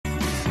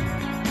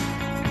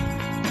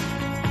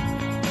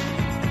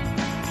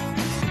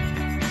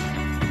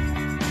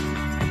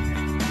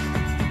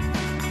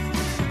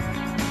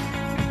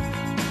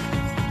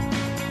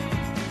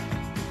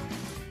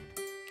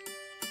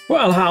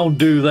Well, how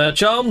do there,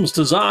 chums?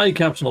 'Tis I,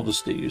 Captain of the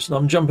Steves, and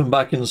I'm jumping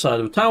back inside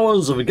of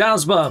towers of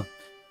Aghasba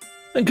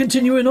and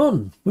continuing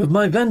on with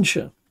my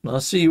venture.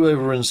 I'll see you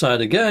over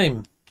inside a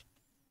game.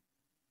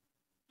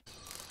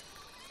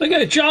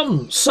 Okay,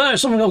 chums, so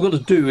something I've got to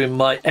do in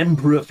my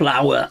Emperor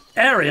Flower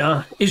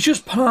area is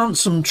just plant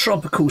some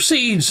tropical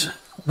seeds.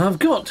 And I've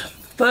got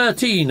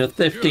 13 of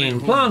 15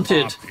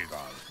 planted.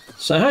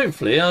 So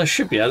hopefully I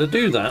should be able to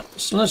do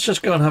that. So let's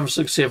just go and have a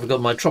look, see if I've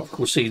got my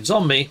tropical seeds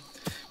on me.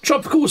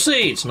 Tropical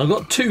seeds, and I've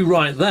got 2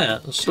 right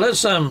there. So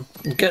let's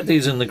get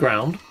these in the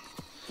ground.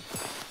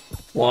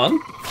 1.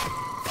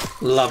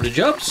 Lovely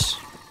jobs.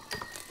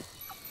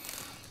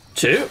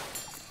 2.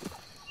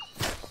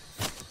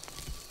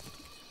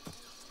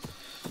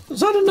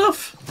 Is that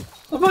enough?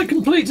 Have I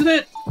completed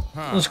it?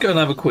 Let's go and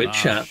have a quick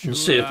chat and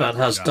see if that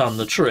has done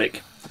the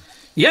trick.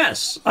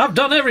 Yes, I've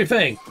done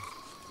everything.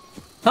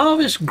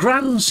 Harvest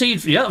grand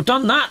seed. Yeah, I've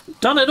done that.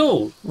 Done it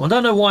all. I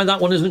don't know why that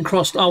one isn't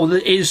crossed. Oh, well,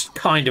 it is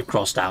kind of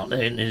crossed out.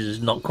 It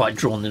is not quite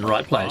drawn in the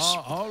right place.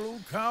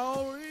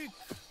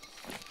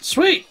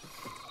 Sweet.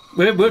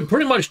 We're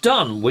pretty much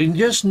done. We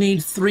just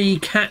need 3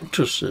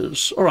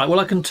 cactuses. All right, well,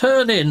 I can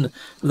turn in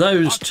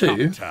those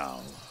 2.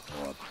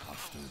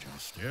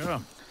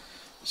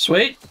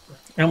 Sweet.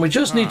 And we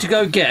just need to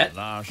go get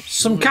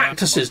some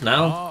cactuses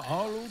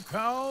now.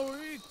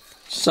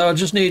 So I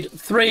just need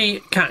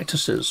 3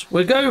 cactuses.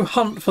 We'll go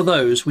hunt for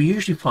those. We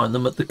usually find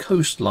them at the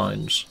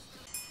coastlines.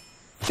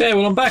 Okay,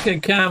 well, I'm back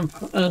at camp,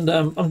 and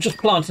I'm just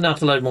planting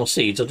out a load more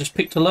seeds. I just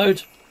picked a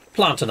load,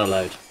 planting a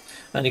load.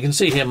 And you can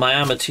see here my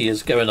amity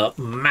is going up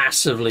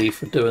massively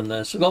for doing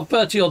this. I've got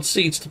 30 odd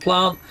seeds to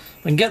plant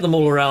and get them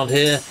all around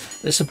here.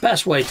 It's the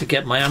best way to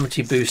get my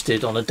amity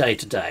boosted on a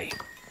day-to-day.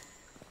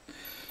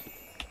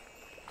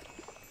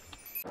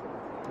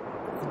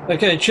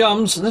 Okay,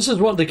 chums, this is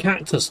what the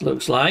cactus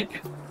looks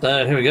like.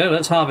 So here we go,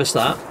 let's harvest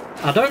that.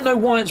 I don't know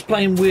why it's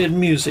playing weird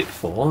music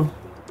for.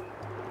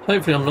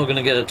 Hopefully I'm not going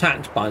to get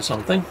attacked by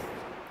something.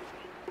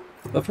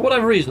 But for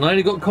whatever reason, I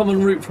only got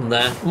common root from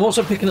there. I'm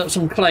also picking up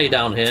some clay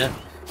down here.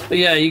 But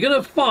yeah, you're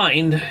going to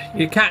find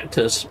your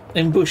cactus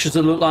in bushes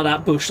that look like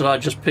that bush that I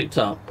just picked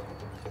up.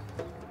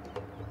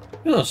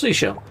 Oh,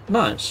 seashell.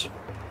 Nice.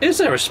 Is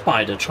there a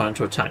spider trying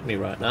to attack me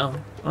right now?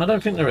 I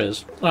don't think there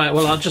is. Alright,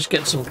 well, I'll just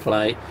get some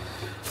clay.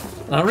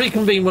 I'll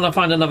reconvene when I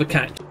find another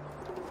cactus.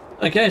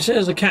 Okay, so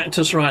there's a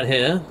cactus right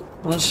here.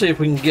 Let's see if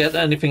we can get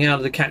anything out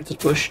of the cactus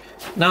bush.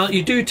 Now,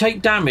 you do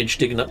take damage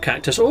digging up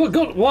cactus. Oh, I've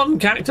got 1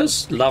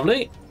 cactus.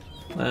 Lovely.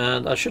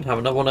 And I should have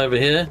another one over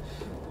here.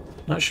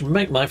 That should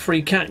make my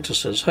 3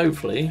 cactuses,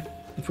 hopefully,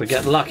 if we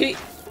get lucky.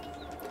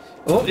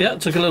 Oh, yeah,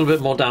 took a little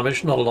bit more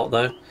damage. Not a lot,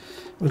 though.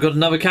 We've got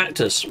another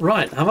cactus.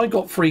 Right, have I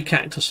got 3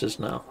 cactuses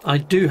now? I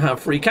do have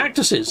 3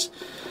 cactuses.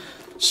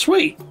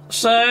 Sweet.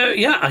 So,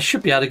 yeah, I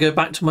should be able to go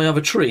back to my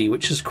other tree,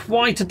 which is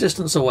quite a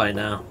distance away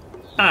now.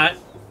 Alright,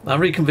 I'll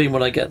reconvene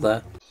when I get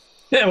there.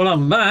 Yeah, well,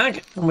 I'm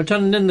back, and we're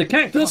turning in the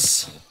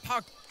cactus.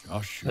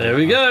 There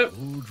we go.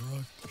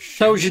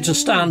 Tells you to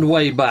stand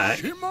way back.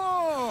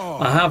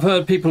 I have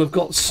heard people have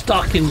got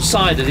stuck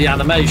inside of the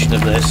animation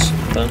of this.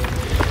 But...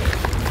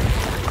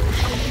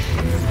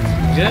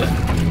 yeah.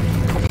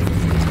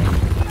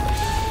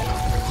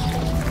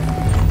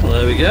 Well,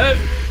 there we go.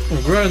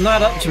 We've grown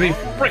that up to be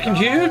freaking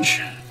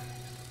huge.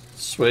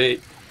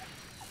 Sweet.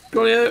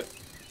 Coolio.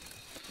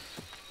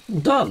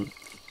 Done.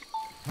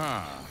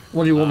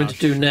 What do you want me to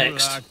do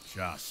next?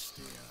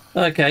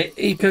 Okay,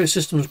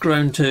 ecosystem's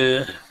grown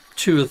to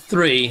 2 or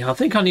 3. I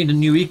think I need a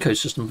new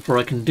ecosystem before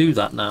I can do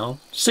that now.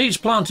 Seeds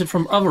planted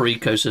from other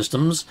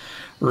ecosystems.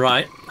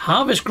 Right.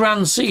 Harvest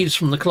grand seeds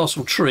from the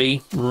colossal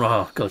tree.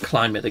 Oh, gotta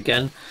climb it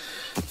again.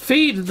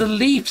 Feed the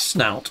leaf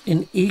snout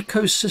in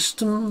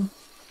ecosystem.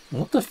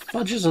 What the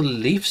fudge is a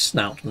leaf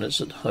snout when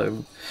it's at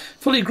home?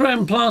 Fully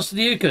grown plants to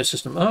the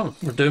ecosystem. Oh,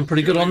 we're doing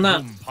pretty good on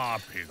that.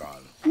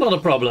 Not a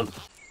problem.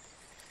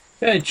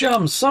 Okay,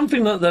 chums,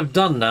 something that they've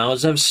done now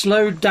is they've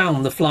slowed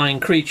down the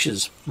flying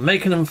creatures,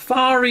 making them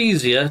far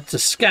easier to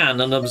scan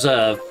and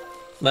observe.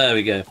 There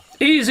we go.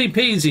 Easy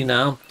peasy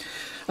now.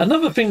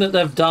 Another thing that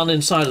they've done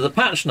inside of the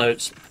patch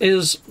notes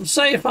is,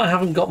 say if I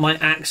haven't got my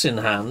axe in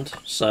hand,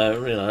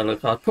 so, you know,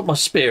 look, I've put my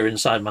spear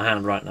inside my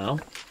hand right now.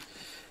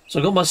 So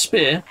I've got my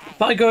spear.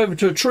 If I go over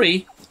to a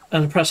tree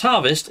and press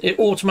harvest, it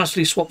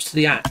automatically swaps to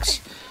the axe.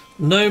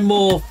 No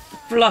more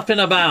fluffing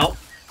about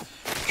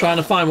trying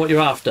to find what you're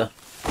after.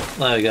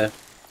 There we go.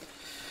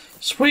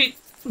 Sweet.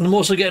 And I'm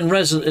also getting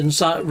resin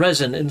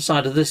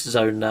inside of this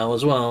zone now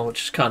as well,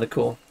 which is kind of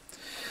cool.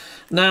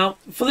 Now,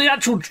 for the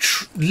actual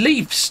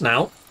leaf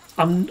snout,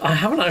 I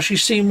haven't actually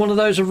seen one of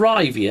those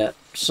arrive yet,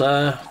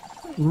 so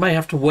I may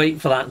have to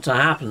wait for that to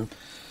happen.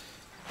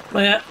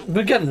 But yeah,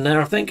 we're getting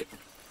there, I think.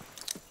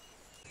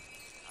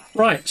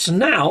 Right, so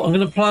now I'm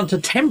going to plant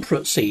a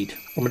temperate seed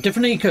from a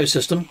different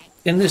ecosystem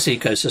in this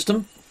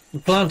ecosystem.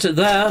 Plant it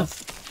there.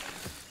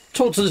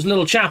 Talk to this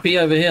little chappy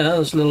over here,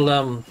 this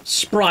little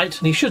sprite,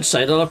 and he should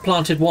say that I've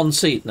planted 1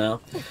 seed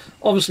now.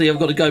 Obviously, I've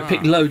got to go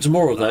pick loads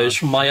more of those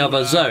from my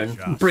other zone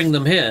and bring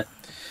them here.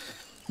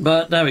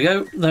 But there we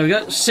go. There we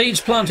go. Seeds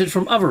planted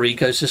from other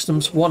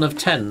ecosystems. 1 of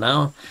 10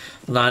 now.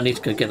 Now I need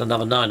to go get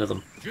another 9 of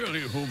them.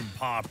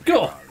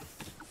 Go.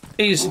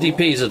 Easy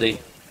peasy.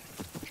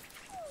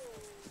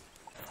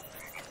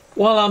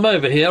 While I'm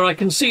over here, I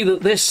can see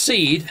that this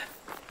seed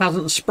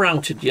hasn't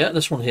sprouted yet.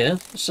 This one here.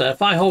 So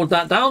if I hold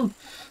that down,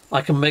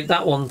 I can make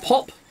that one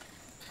pop.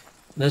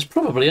 There's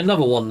probably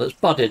another one that's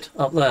budded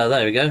up there.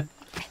 There we go.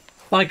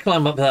 If I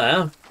climb up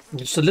there,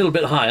 just a little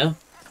bit higher.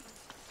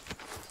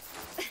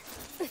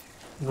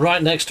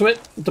 Right next to it,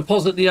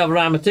 deposit the other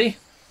amity.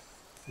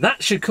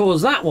 That should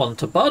cause that one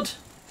to bud.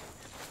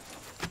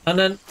 And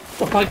then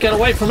if I get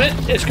away from it,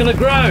 it's going to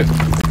grow.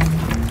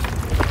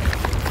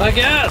 I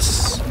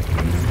guess.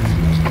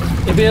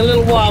 It'll be a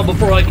little while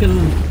before I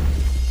can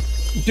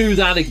do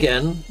that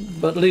again.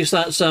 But at least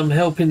that's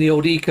helping the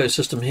old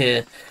ecosystem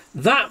here.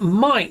 That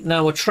might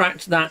now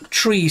attract that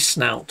tree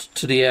snout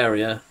to the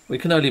area. We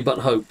can only but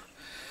hope.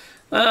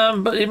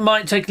 But it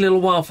might take a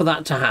little while for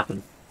that to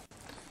happen.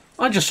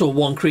 I just saw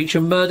one creature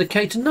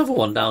murder-cate another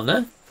one down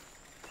there.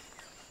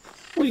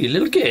 Oh, you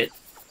little git.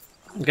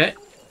 Okay.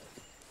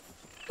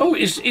 Oh,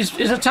 he's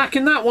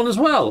attacking that one as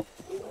well.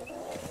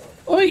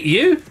 Oi,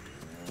 you!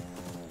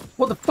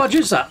 What the fudge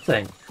is that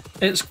thing?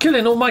 It's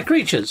killing all my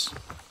creatures.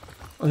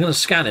 I'm going to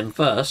scan him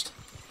first.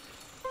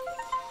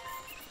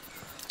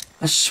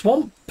 A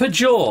swamp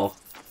pajaw.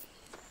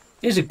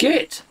 He's a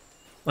git.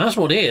 That's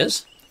what he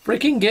is.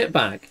 Freaking git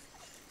bag.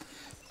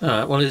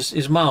 Alright, well,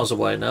 he's miles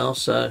away now,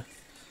 so...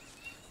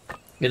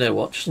 You know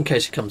what, just in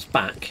case he comes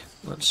back,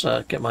 let's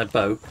get my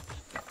bow.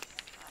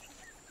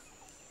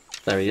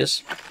 There he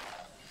is.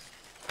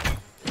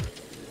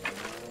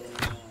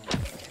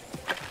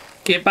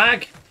 Get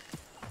back!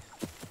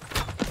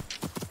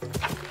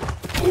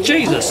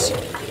 Jesus!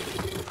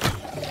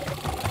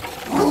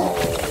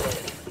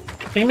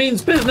 He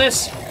means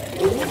business!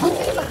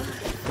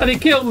 And he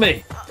killed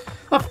me!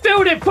 I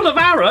filled it full of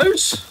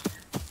arrows!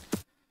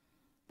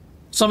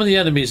 Some of the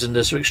enemies in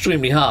this are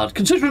extremely hard,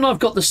 considering I've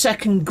got the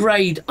 2nd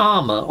grade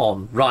armour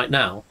on right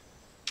now.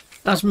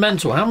 That's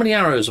mental. How many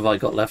arrows have I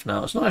got left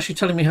now? It's not actually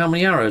telling me how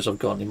many arrows I've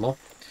got anymore.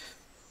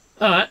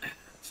 Alright,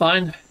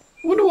 fine.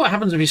 I wonder what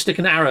happens if you stick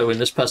an arrow in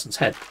this person's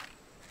head.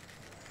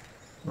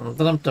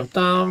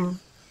 Dum-dum-dum-dum.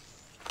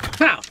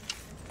 How?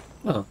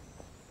 Oh.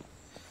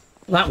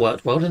 That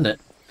worked well, didn't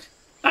it?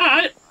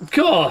 Alright,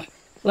 cool.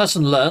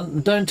 Lesson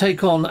learned. Don't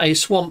take on a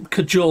swamp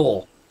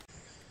cajole.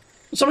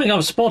 Something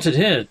I've spotted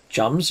here,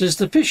 chums, is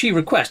the fishy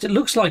request. It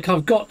looks like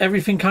I've got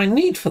everything I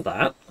need for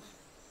that.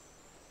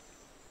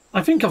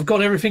 I think I've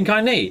got everything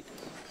I need.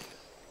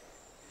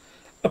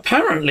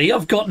 Apparently,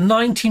 I've got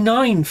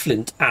 99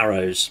 flint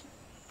arrows.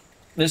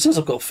 It says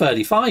I've got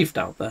 35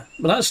 down there,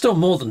 but that's still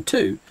more than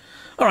 2.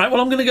 Alright,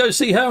 well, I'm going to go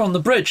see her on the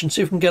bridge and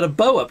see if we can get a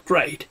bow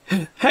upgrade.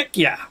 Heck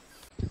yeah!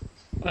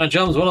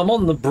 Chums, well, I'm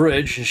on the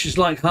bridge and she's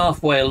like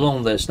halfway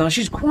along this. Now,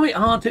 she's quite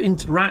hard to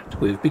interact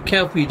with. Be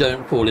careful you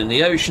don't fall in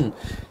the ocean.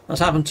 That's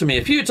happened to me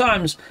a few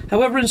times.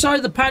 However,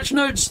 inside the patch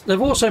notes,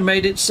 they've also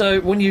made it so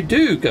when you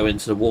do go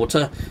into the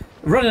water,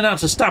 running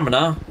out of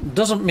stamina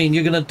doesn't mean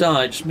you're going to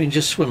die. It just means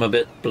just swim a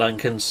bit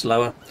blank and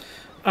slower.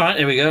 Alright,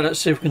 here we go. Let's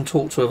see if we can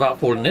talk to her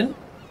without falling in.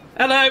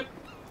 Hello!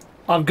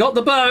 I've got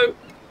the bow!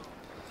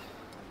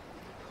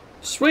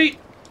 Sweet!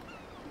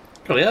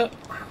 Got it out.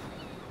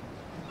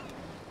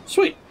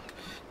 Sweet!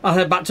 I'll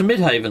head back to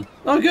Midhaven.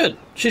 Oh, good.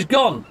 She's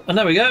gone. And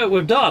there we go.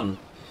 We're done.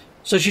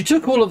 So she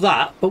took all of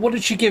that, but what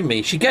did she give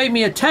me? She gave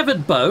me a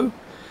tethered bow.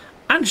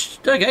 And,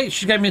 okay,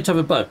 she gave me a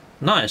tethered bow.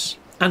 Nice.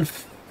 And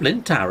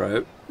flint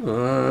arrow.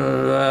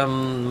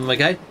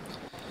 Okay.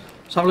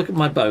 Let's have a look at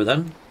my bow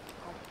then.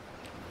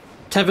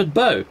 Tethered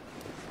bow.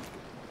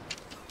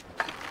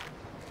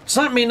 Does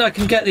that mean I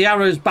can get the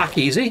arrows back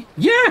easy?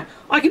 Yeah!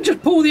 I can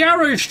just pull the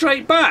arrows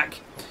straight back.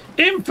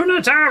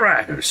 Infinite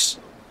arrows!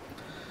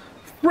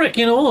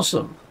 Freaking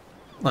awesome.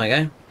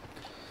 Okay.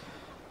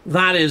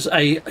 That is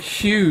a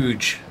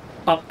huge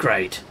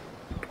upgrade.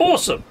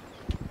 Awesome.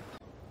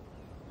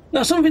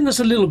 Now, something that's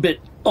a little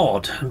bit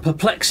odd and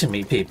perplexing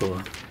me,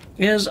 people,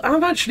 is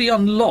I've actually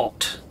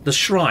unlocked the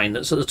shrine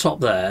that's at the top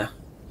there.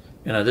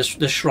 You know, this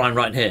shrine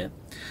right here.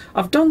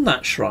 I've done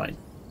that shrine.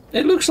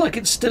 It looks like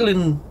it's still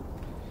in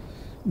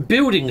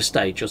building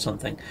stage or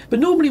something. But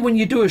normally when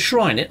you do a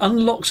shrine, it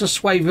unlocks a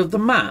swathe of the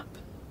map.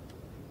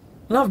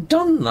 And I've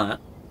done that,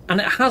 and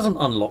it hasn't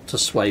unlocked a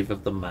swathe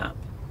of the map.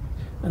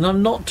 And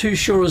I'm not too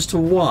sure as to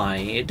why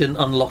it didn't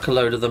unlock a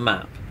load of the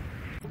map.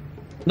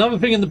 Another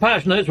thing in the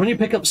patch notes, when you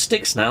pick up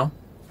sticks now,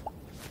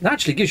 it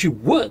actually gives you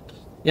wood.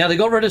 Yeah, they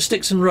got rid of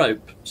sticks and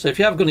rope. So if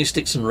you have got any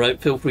sticks and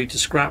rope, feel free to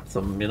scrap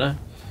them, you know.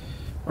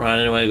 Right,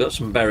 anyway, we've got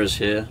some berries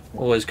here.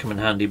 Always come in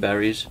handy,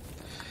 berries.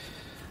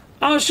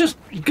 I was just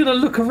going to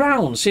look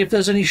around, see if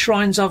there's any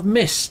shrines I've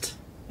missed,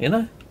 you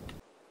know.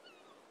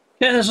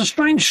 Yeah, there's a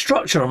strange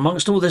structure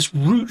amongst all this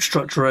root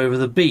structure over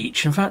the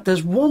beach. In fact,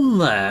 there's one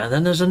there,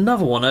 then there's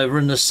another one over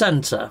in the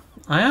centre.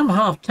 I am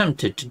half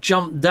tempted to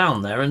jump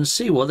down there and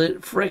see what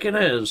it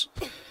frickin' is.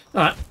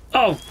 Alright.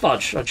 Oh,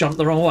 fudge. I jumped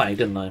the wrong way,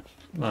 didn't I?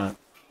 Alright.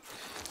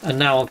 And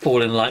now I'm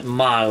falling like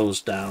miles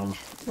down.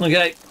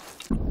 Okay.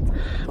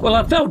 Well,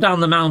 I fell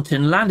down the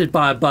mountain, landed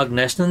by a bug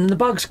nest, and the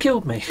bugs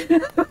killed me.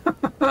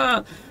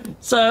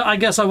 So I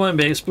guess I won't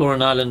be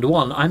exploring Island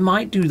 1. I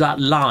might do that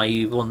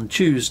live on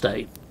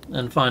Tuesday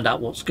and find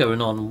out what's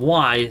going on,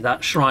 why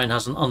that shrine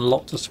hasn't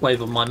unlocked a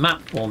swathe of my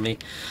map for me.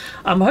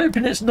 I'm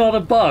hoping it's not a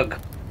bug.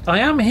 I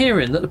am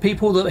hearing that the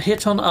people that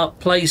hit on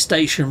up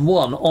PlayStation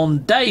 1 on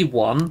day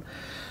 1,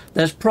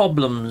 there's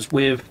problems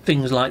with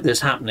things like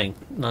this happening,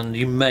 and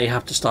you may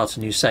have to start a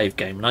new save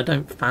game, and I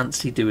don't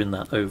fancy doing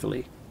that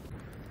overly.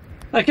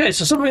 Okay,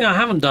 so something I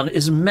haven't done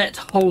is met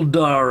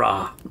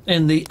Holdara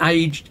in the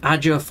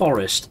Aghasba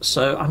forest,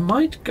 so I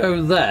might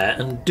go there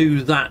and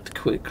do that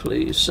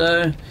quickly.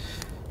 So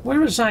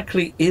where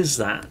exactly is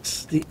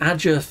that? The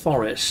Aghasba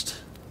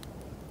forest.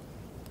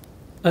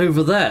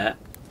 Over there.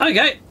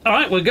 Okay,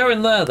 alright, we're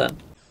going there then.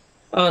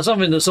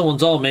 Something that someone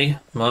told me,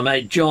 my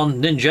mate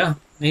John Ninja,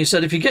 he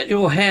said if you get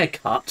your hair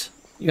cut,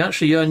 you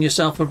actually earn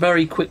yourself a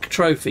very quick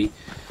trophy.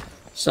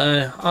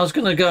 So I was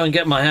going to go and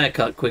get my hair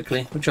cut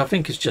quickly, which I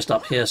think is just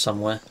up here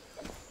somewhere.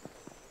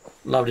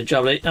 Lovely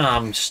jubbly. Oh,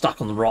 I'm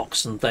stuck on the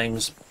rocks and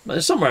things. But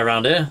it's somewhere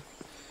around here.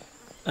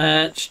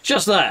 It's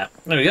just there.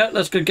 There we go.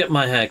 Let's go get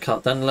my hair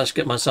cut then. Let's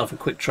get myself a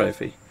quick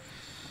trophy.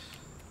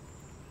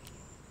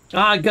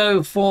 I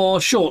go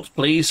for shorts,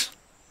 please.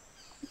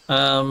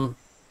 I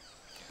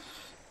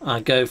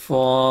go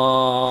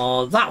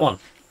for that one.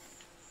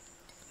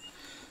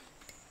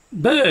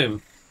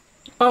 Boom.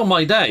 Oh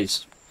my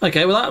days.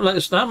 Okay, well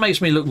that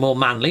makes me look more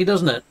manly,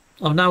 doesn't it?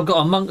 I've now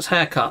got a monk's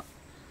haircut.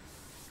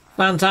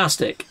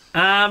 Fantastic.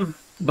 But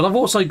I've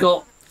also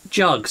got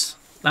jugs.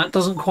 That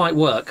doesn't quite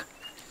work.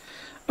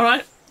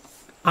 Alright.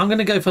 I'm going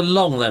to go for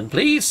long then,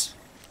 please.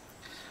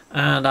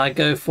 And I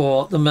go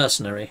for the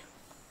mercenary.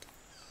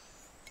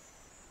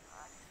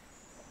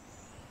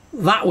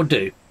 That will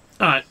do.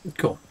 Alright,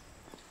 cool.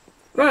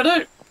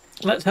 Righto.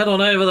 Let's head on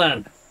over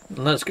then. And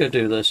let's go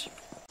do this.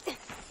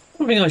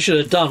 One thing I should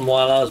have done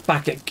while I was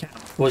back at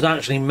camp was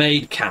actually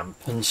made camp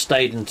and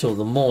stayed until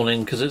the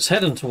morning, because it's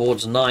heading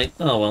towards night.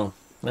 Oh well,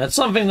 that's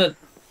something that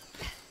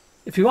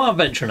if you are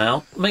venturing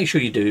out, make sure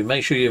you do.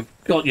 Make sure you've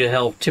got your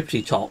health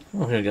tippity top.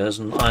 Oh, here goes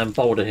an iron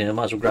boulder here.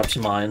 Might as well grab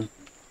some iron.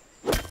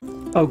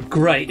 Oh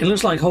great, it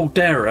looks like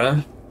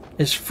Holdara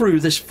is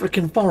through this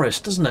freaking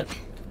forest, doesn't it?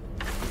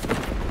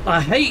 I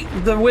hate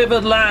the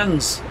withered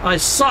lands. I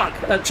suck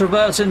at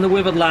traversing the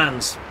withered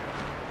lands.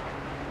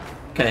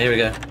 Okay, here we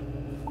go.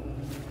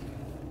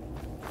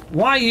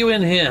 Why are you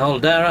in here,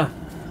 Holdara?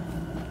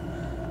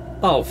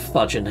 Oh,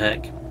 fudging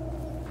heck.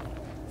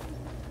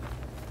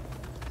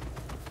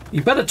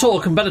 You better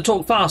talk and better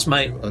talk fast,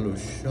 mate.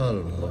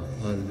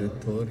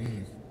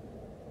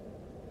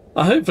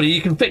 Hopefully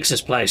you can fix this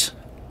place.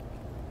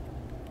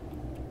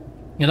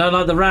 You know,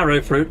 like the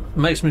raro fruit.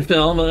 Makes me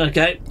feel,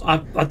 okay, I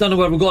don't know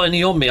whether I've got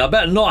any on me. I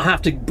better not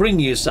have to bring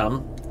you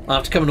some. I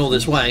have to come in all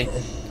this way.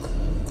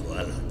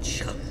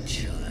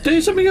 Do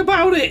something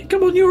about it!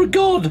 Come on, you're a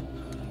god!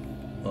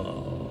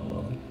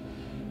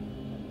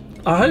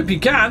 I hope you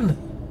can.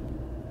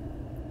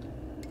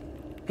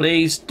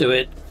 Please do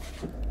it.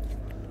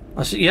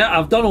 I see. Yeah,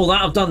 I've done all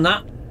that. I've done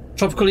that.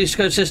 Tropical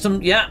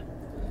ecosystem. Yeah.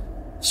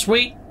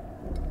 Sweet.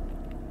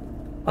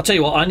 I'll tell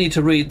you what. I need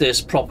to read this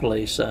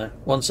properly. So,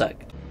 one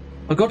sec.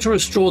 I've got to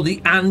restore the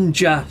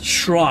Aghasba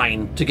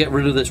shrine to get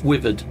rid of this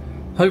withered.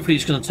 Hopefully,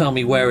 he's going to tell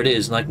me where it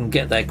is, and I can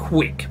get there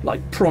quick,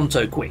 like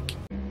pronto quick.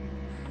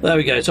 There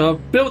we go. So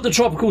I've built the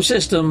tropical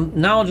system.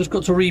 Now I've just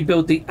got to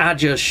rebuild the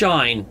Aghasba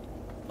shrine.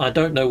 I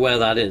don't know where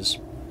that is.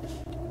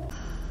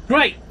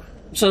 Great.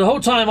 So the whole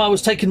time I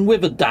was taking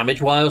withered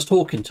damage while I was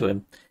talking to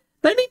him.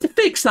 They need to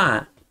fix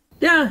that.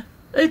 Yeah,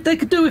 they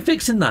could do with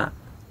fixing that.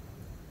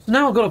 So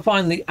now I've got to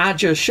find the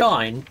Aghasba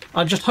shrine.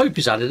 I just hope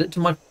he's added it to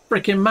my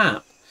freaking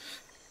map.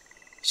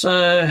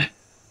 So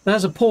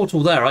there's a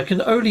portal there. I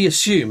can only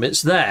assume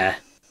it's there.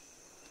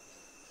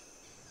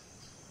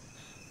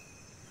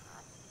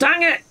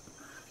 Dang it!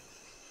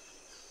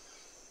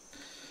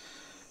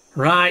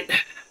 Right.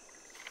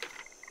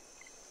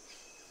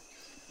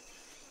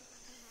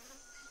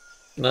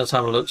 Let's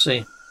have a look,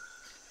 see.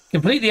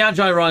 Complete the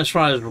Aghasba Rice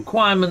Friars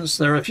requirements.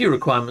 There are a few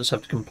requirements you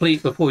have to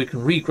complete before you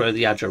can regrow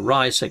the Aghasba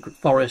Rice Sacred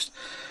Forest.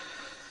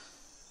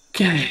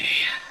 Okay.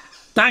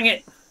 Dang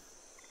it.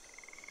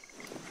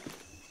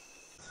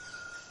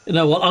 You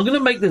know what? I'm going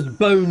to make this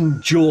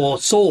bone jaw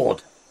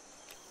sword.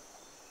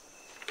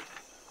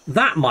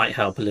 That might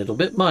help a little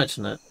bit,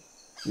 mightn't it?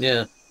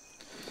 Yeah.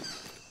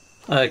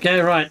 Okay,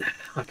 right.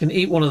 I can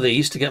eat one of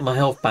these to get my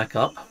health back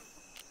up.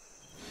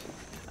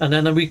 And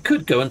then we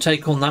could go and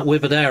take on that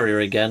withered area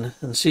again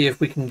and see if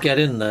we can get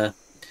in there.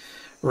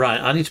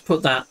 Right, I need to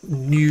put that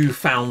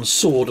newfound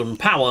sword and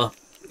power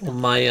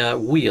on my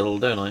wheel,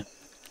 don't I?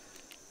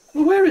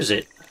 Well, where is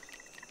it?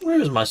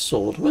 Where is my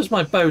sword? Where's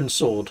my bone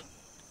sword?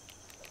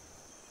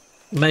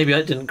 Maybe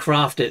I didn't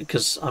craft it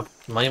because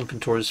my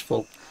inventory is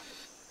full.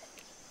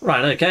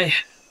 Right, okay.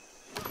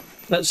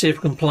 Let's see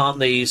if we can plant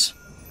these.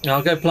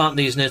 I'll go plant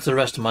these near to the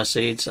rest of my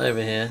seeds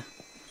over here.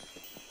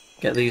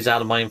 Get these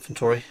out of my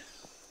inventory.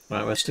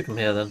 Right, we'll stick them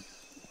here then.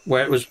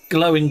 Where it was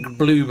glowing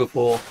blue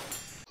before.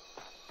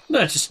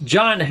 There's just a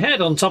giant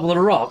head on top of the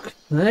rock.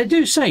 They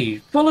do say,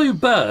 follow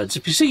birds.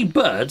 If you see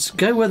birds,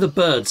 go where the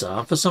birds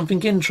are for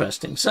something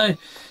interesting. So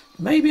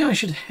maybe I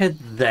should head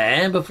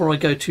there before I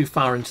go too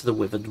far into the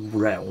Withered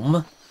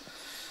Realm.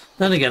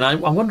 Then again, I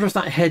wonder if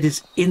that head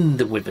is in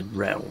the Withered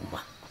Realm.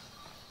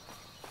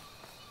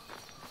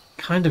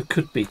 Kind of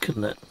could be,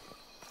 couldn't it?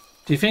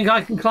 Do you think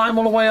I can climb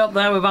all the way up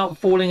there without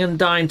falling and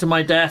dying to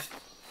my death?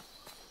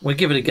 We'll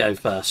give it a go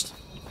first.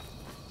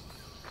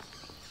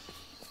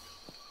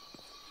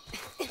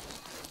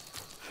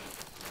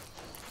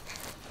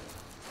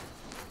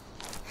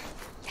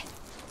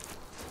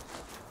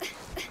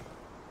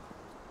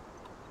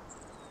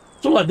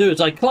 So all I do is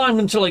I climb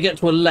until I get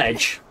to a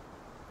ledge.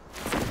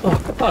 Oh,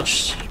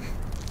 fudge.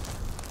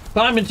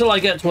 Climb until I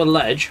get to a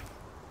ledge.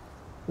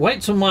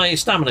 Wait till my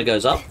stamina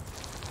goes up.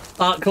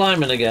 Start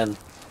climbing again.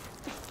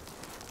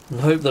 And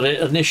hope that it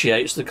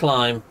initiates the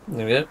climb.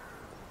 There we go.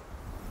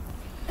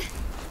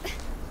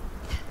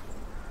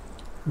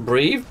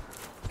 Breathe.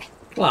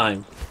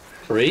 Climb.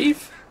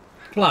 Breathe.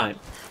 Climb.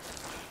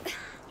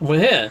 We're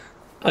here.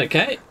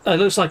 Okay. It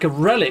looks like a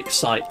relic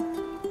site.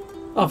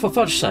 Oh, for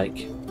fudge's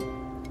sake.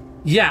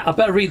 Yeah, I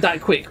better read that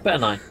quick,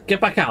 better I?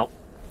 Get back out.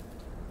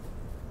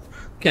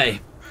 Okay.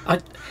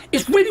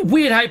 It's really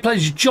weird how it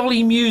plays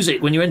jolly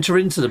music when you enter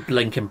into the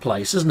blinking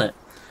place, isn't it?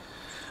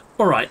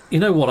 Alright, you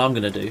know what I'm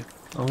going to do?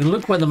 I'm going to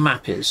look where the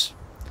map is.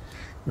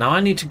 Now I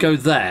need to go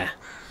there.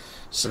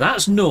 So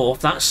that's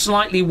north, that's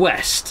slightly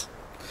west.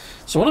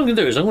 So what I'm going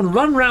to do is I'm going to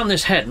run around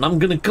this head and I'm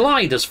going to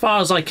glide as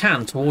far as I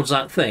can towards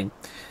that thing.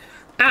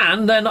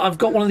 And then I've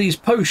got one of these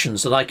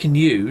potions that I can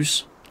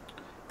use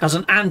as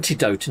an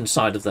antidote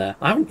inside of there.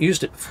 I haven't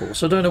used it before,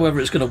 so I don't know whether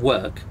it's going to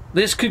work.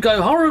 This could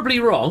go horribly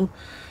wrong.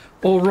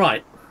 All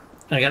right.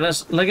 Okay,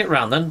 let's leg it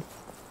round then.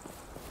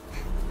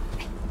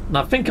 And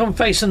I think I'm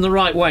facing the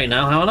right way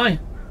now, haven't I?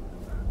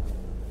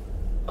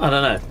 I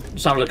don't know.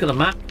 Let's have a look at the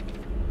map.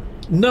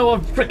 No,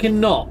 I'm freaking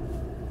not.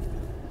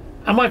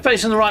 Am I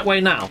facing the right way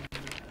now?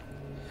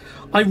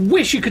 I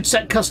wish you could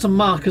set custom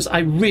markers. I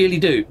really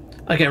do.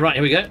 Okay, right,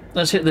 here we go.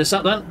 Let's hit this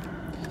up then.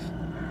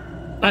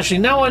 Actually,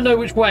 now I know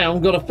which way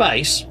I'm going to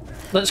face.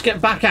 Let's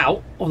get back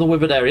out of the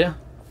withered area.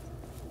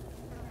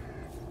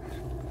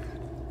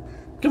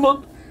 Come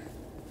on.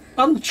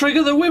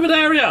 Untrigger the withered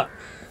area.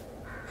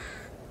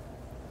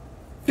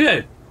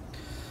 Phew.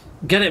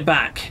 Get it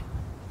back.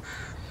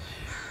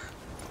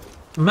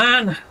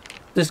 Man,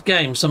 this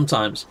game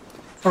sometimes.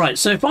 Alright,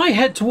 so if I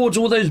head towards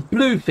all those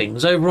blue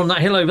things over on that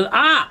hill over there.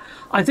 Ah!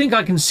 I think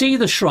I can see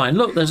the shrine.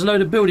 Look, there's a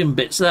load of building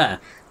bits there.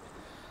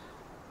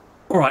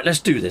 Alright, let's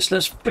do this.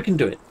 Let's frickin'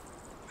 do it.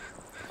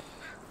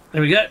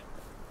 There we go.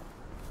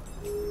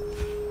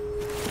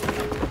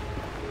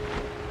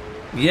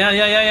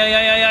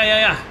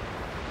 Yeah.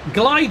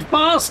 Glide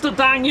faster,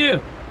 dang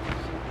you.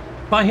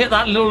 If I hit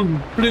that little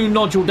blue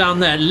nodule down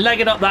there, leg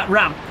it up that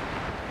ramp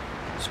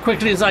as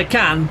quickly as I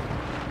can.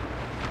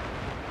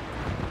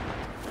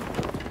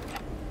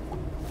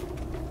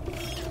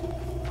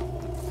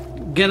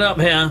 Get up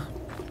here.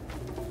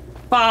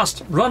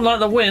 Fast. Run like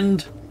the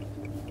wind.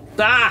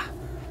 Ah!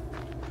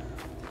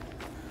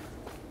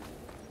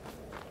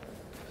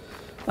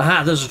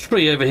 Aha, there's a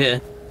tree over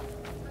here.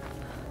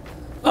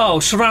 Oh,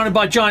 surrounded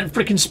by giant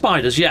freaking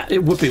spiders. Yeah,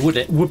 it would be,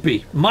 wouldn't it? Would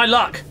be. My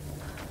luck.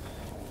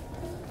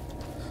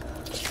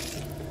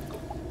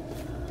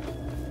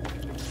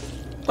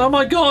 Oh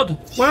my god.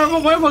 Where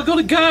have I got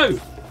to go?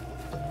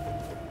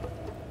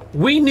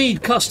 We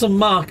need custom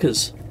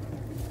markers.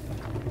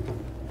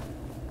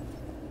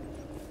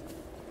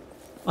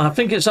 I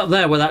think it's up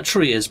there where that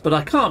tree is, but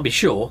I can't be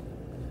sure.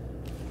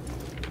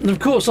 And of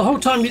course, the whole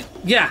time...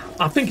 Yeah,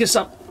 I think it's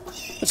up...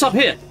 It's up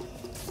here.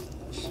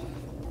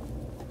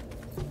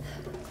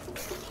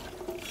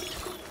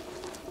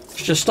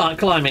 Let's just start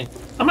climbing.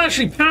 I'm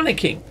actually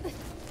panicking.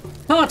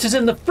 Heart is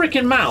in the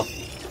freaking mouth.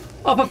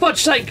 Oh, for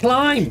fudge's sake,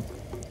 climb.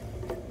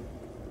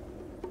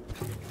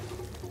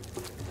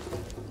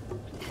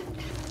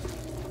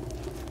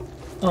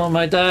 Oh,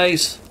 my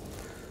days.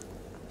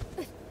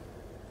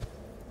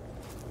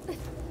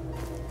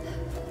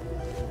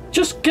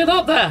 Just get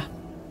up there.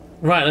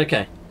 Right,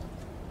 okay.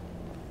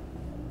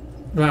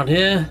 Round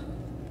here.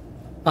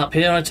 Up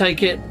here, I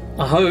take it.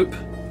 I hope.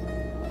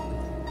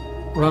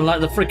 Run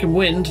like the freaking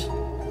wind.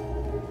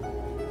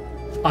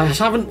 I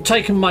haven't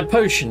taken my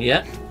potion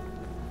yet.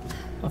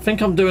 I think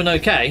I'm doing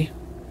okay.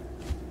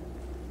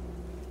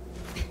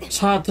 It's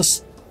hard to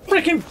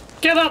freaking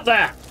get up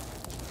there.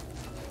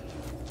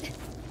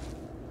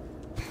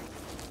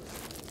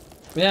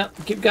 Yeah,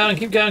 keep going,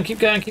 keep going, keep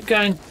going, keep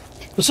going.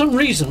 For some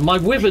reason, my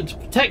withered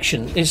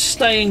protection is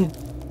staying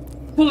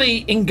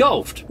fully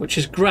engulfed, which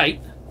is great.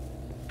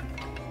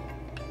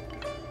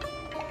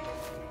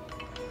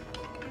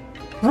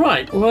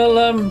 Right,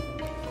 well,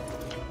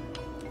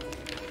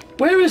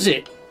 where is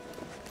it?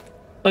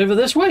 Over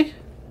this way?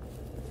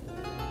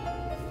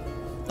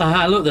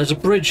 Ah, look, there's a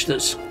bridge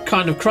that's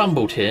kind of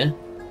crumbled here.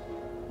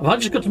 Have I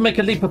just got to make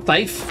a leap of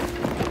faith?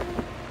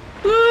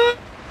 Ah!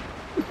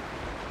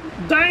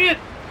 Dang it!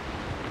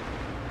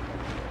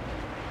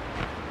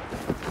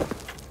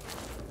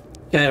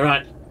 Okay,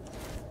 right.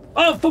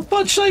 For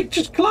fudge's sake,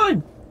 just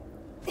climb.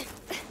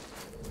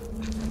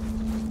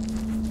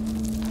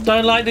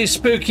 Don't like these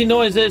spooky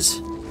noises.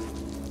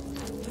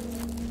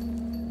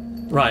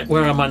 Right,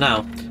 where am I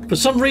now? For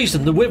some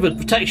reason, the withered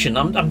protection,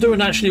 I'm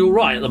doing actually all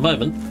right at the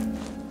moment.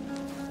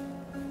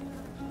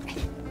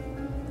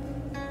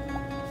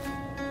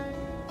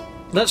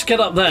 Let's get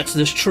up there to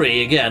this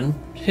tree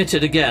again. Hit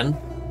it again.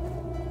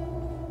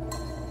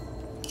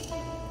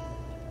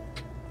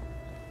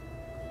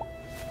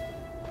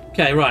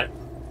 Okay, right.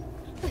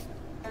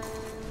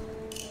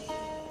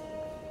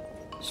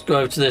 Let's go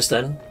over to this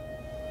then.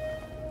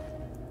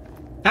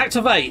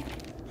 Activate.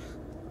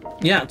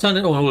 Yeah, turn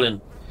it all in.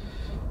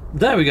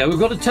 There we go, we've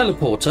got a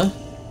teleporter.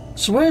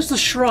 So where's the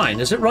shrine?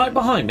 Is it right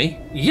behind me?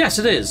 Yes,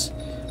 it is.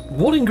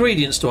 What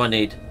ingredients do I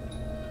need?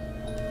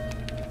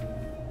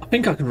 I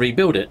think I can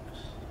rebuild it.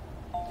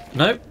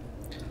 Nope.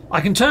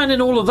 I can turn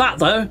in all of that,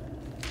 though.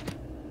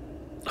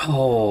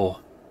 Oh.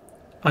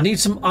 I need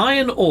some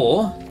iron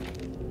ore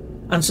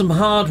and some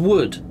hard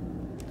wood.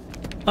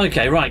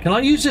 Okay, right. Can I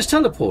use this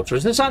teleporter?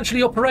 Is this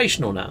actually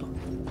operational now?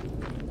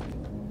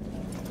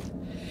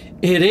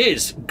 It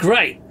is.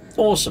 Great.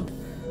 Awesome.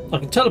 I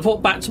can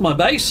teleport back to my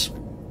base.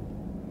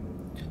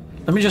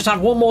 Let me just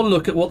have one more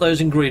look at what those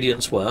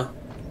ingredients were.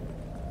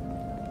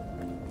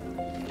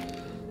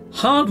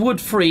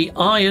 Hardwood free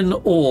iron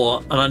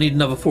ore, and I need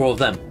another 4 of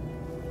them.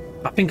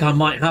 I think I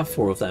might have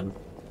 4 of them.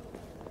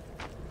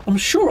 I'm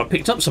sure I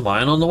picked up some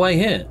iron on the way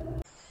here.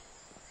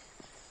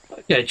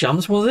 Okay,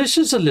 chums, well this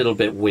is a little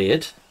bit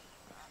weird.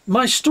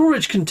 My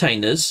storage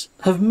containers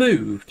have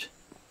moved.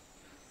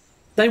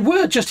 They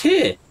were just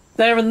here,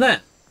 there and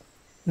there.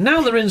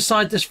 Now they're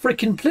inside this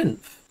freaking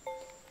plinth.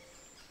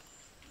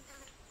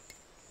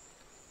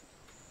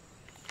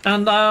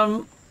 And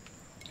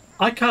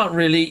I can't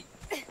really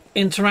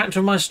interact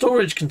with my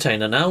storage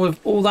container now with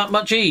all that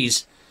much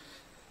ease.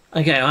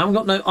 Okay, I haven't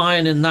got no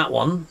iron in that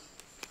one.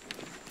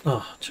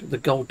 Oh, I took the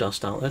gold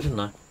dust out there, didn't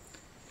I?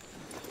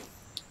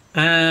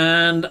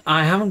 And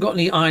I haven't got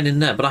any iron in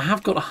there, but I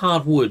have got a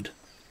hard wood.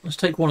 Let's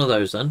take one of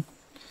those then.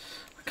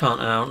 I can't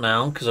out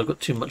now because I've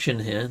got too much in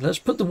here. Let's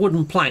put the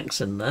wooden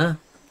planks in there.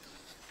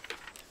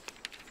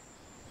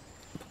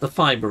 Put the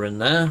fibre in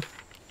there.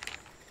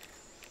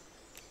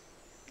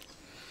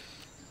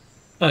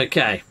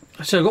 Okay,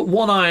 so I've got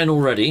 1 iron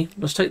already.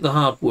 Let's take the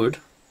hardwood.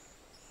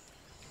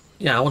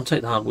 Yeah, I want to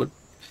take the hardwood.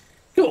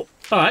 Cool.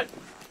 Alright.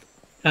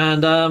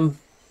 And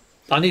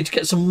I need to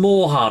get some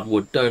more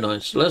hardwood, don't I?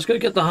 So let's go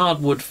get the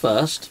hardwood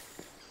first.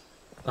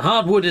 The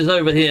hardwood is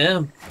over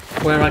here,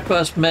 where I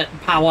first met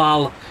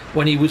Powal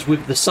when he was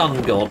with the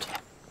sun god.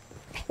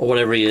 Or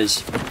whatever he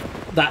is.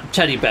 That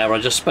teddy bear I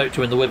just spoke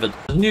to in the Withered.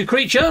 A new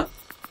creature!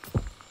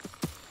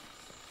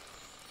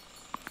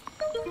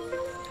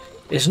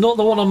 It's not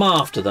the one I'm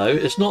after, though.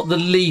 It's not the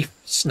leaf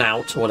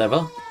snout or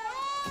whatever.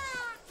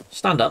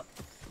 Stand up.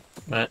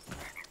 Right.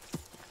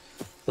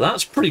 But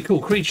that's a pretty cool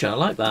creature. I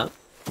like that.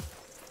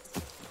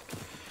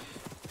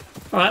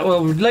 Alright,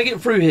 well, we'll leg it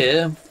through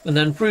here, and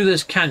then through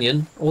this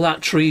canyon. All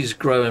that tree's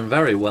growing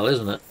very well,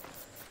 isn't it?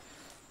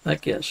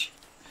 Heck yes.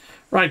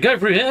 Right, go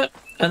through here,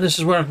 and this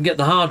is where I can get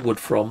the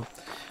hardwood from.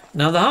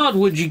 Now, the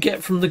hardwood you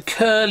get from the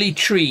curly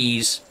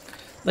trees.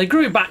 They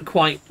grow back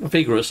quite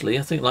vigorously.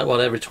 I think like,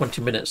 well, every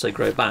 20 minutes they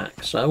grow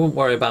back. So I wouldn't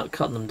worry about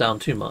cutting them down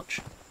too much.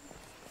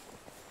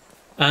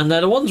 And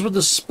they're the ones with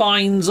the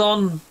spines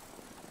on.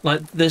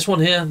 Like this one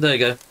here. There you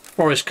go.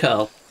 Forest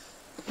curl.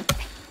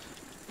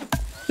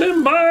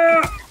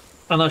 Timber!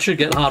 And I should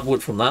get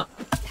hardwood from that.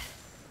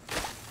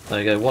 There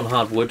you go. 1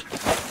 hardwood.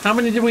 How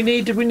many did we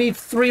need? Did we need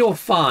 3 or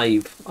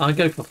 5? I'll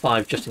go for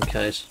 5 just in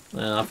case.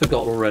 I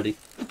forgot already.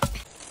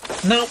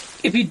 Now,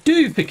 if you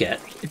do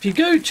forget, if you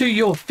go to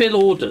your fill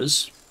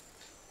orders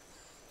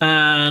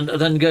and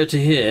then go to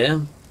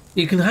here,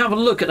 you can have a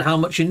look at how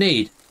much you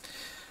need.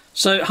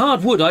 So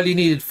hardwood, I only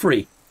needed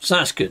 3, so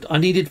that's good. I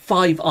needed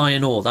 5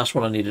 iron ore, that's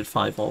what I needed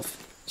 5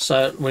 of.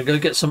 So we're going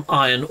to get some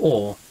iron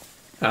ore.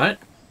 Alright.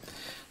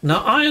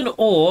 Now iron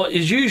ore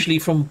is usually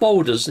from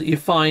boulders that you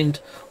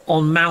find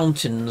on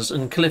mountains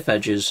and cliff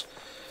edges.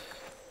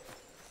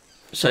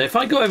 So if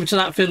I go over to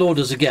that fill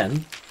orders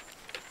again,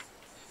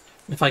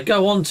 if I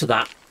go on to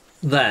that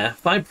there,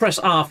 if I press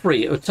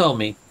R3, it will tell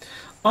me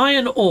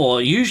iron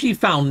ore usually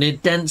found near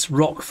dense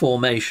rock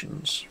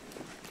formations.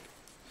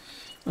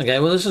 Okay,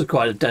 well this is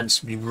quite a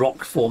dense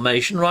rock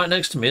formation right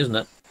next to me, isn't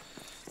it?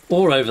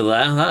 Or over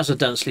there, that's a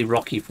densely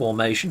rocky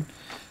formation.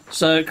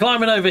 So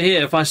climbing over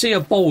here, if I see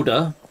a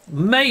boulder,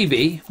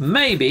 maybe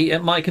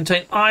it might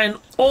contain iron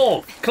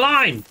ore.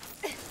 Climb!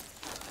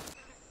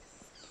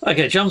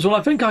 Okay, chums, well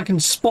I think I can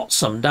spot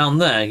some down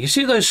there. You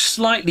see those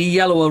slightly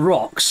yellower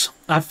rocks?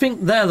 I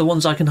think they're the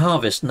ones I can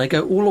harvest, and they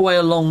go all the way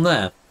along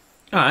there.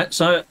 Alright,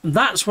 so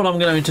that's what I'm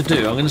going to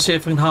do. I'm going to see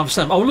if we can harvest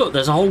them. Oh look,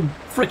 there's a whole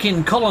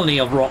freaking colony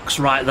of rocks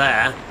right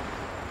there.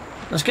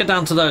 Let's get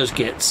down to those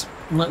gits.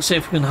 And let's see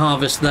if we can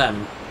harvest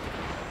them.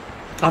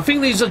 I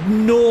think these are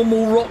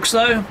normal rocks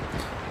though.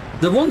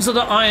 The ones that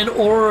are iron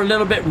ore are a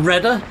little bit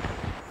redder,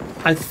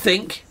 I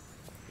think.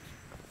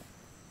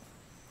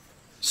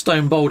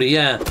 Stone boulder,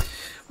 yeah.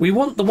 We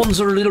want the ones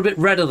that are a little bit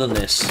redder than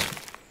this.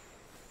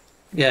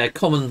 Yeah,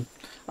 common.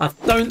 I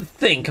don't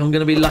think I'm going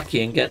to be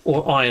lucky and get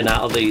iron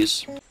out of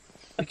these.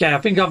 Okay,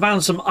 I think I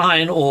found some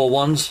iron ore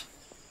ones.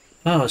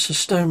 Oh, it's a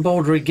stone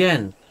boulder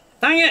again.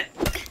 Dang it!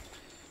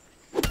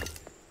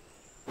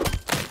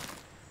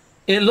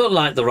 It looked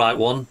like the right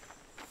one,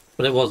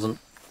 but it wasn't.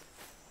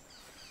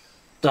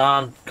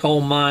 Darn,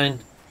 coal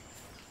mine.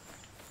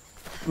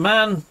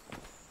 Man,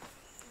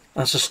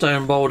 that's a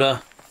stone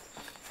boulder.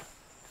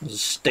 There's a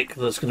stick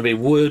that's going to be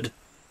wood.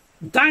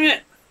 Dang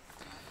it!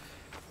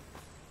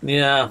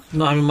 Yeah,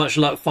 not having much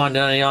luck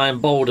finding any iron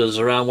boulders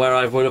around where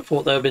I would have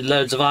thought there would be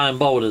loads of iron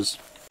boulders.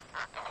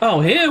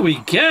 Oh, here we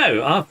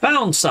go! I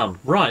found some.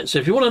 Right, so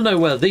if you want to know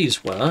where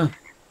these were,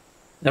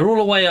 they're all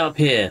the way up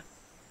here.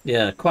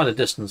 Yeah, quite a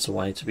distance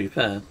away, to be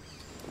fair.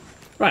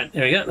 Right,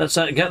 here we go. Let's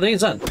get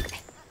these then.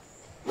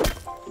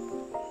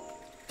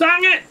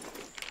 Dang it!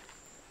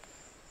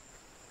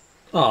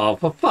 Oh,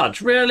 for fudge,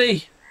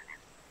 really?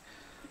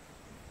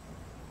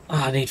 Oh,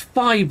 I need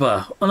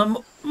fibre, and I'm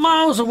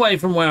miles away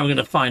from where I'm going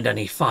to find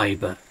any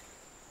fibre.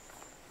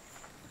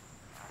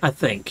 I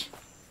think.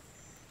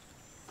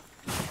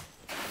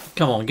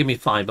 Come on, give me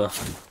fibre.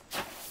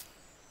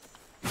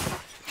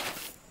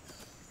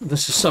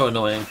 This is so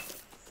annoying.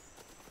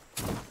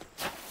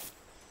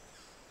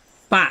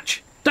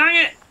 Batch. Dang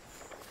it!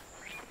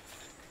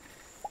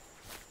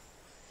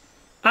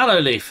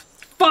 Aloe leaf.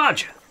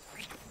 Fudge!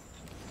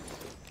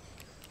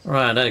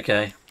 Right,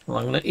 okay. Well,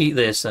 I'm going to eat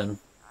this then.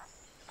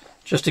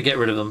 Just to get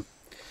rid of them.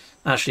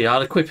 Actually,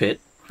 I'll equip it,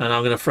 and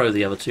I'm going to throw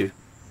the other two.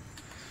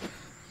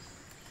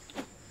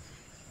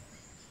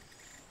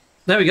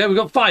 There we go, we've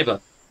got fibre.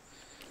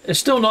 It's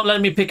still not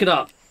letting me pick it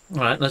up.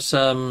 Alright, let's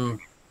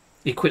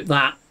equip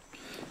that.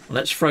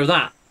 Let's throw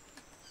that.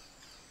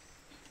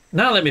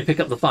 Now let me pick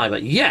up the fibre.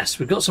 Yes,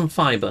 we've got some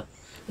fibre.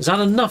 Is that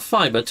enough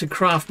fibre to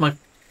craft my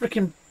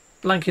frickin'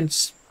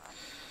 blanking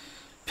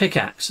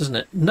pickaxe, isn't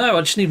it? No,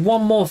 I just need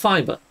one more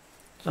fibre.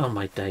 Oh,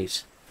 my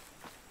days.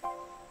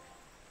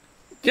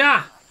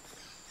 Yeah!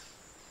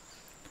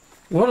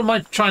 What am I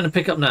trying to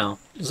pick up now?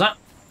 Is that...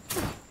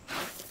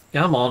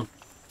 Come on.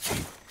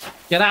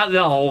 Get out of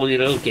the hole, you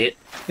little git.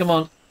 Come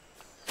on.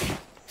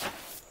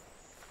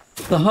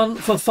 The hunt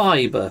for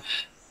fibre.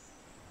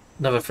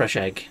 Another fresh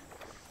egg.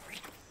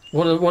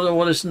 What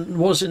is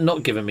it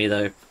not giving me,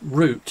 though?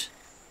 Root.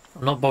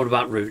 I'm not bothered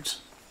about root.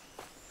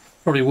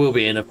 Probably will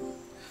be in a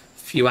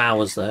few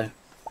hours, though.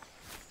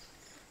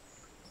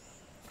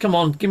 Come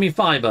on, give me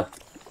fibre.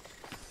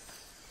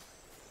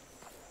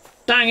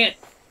 Dang it!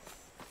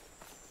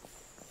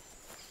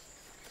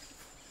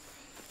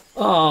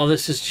 Oh,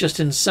 this is just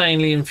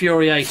insanely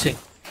infuriating.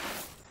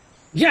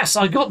 Yes,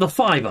 I got the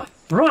fibre.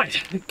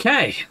 Right,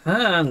 okay.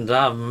 And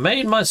I've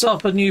made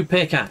myself a new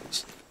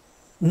pickaxe.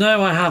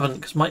 No, I haven't,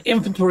 because my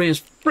inventory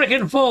is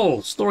freaking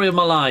full. Story of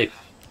my life.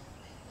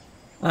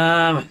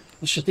 Let's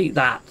just eat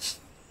that.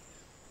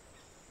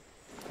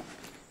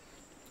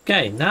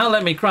 Okay, now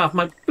let me craft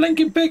my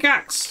blinking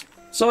pickaxe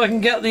so I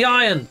can get the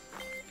iron.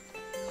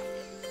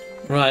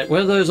 Right,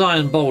 where do those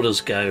iron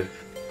boulders go?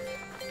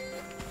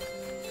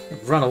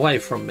 They've run away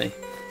from me.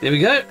 Here we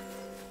go.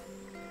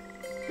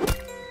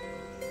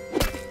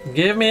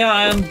 Give me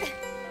iron.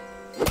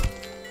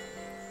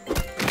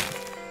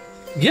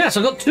 Yes,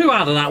 I got 2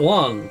 out of that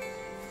one.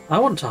 I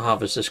want to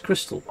harvest this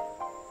crystal.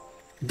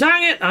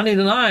 Dang it! I need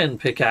an iron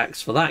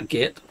pickaxe for that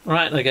git.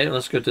 Right, okay,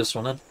 let's go to this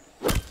one then.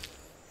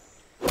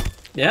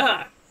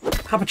 Yeah.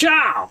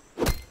 Hapa-chow!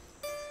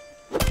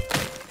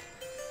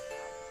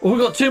 Well, we've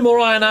got 2 more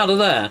iron out of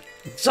there.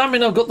 Does that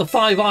mean I've got the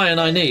 5 iron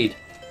I need?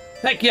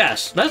 Heck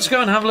yes. Let's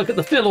go and have a look at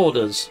the fill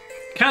orders.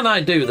 Can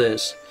I do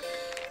this?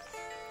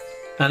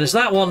 And is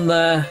that one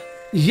there?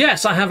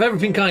 Yes, I have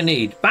everything I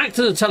need. Back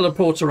to the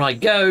teleporter I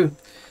go.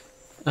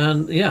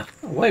 And yeah,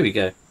 away we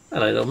go.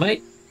 Hello, little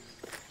mate.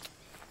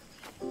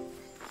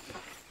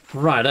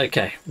 Right,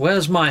 okay.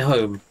 Where's my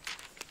home?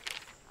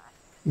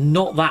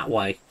 Not that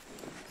way.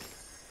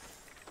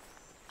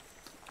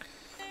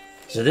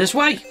 Is it this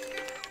way?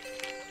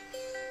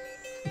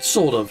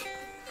 Sort of.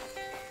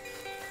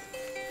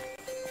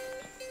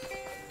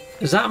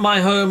 Is that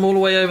my home all the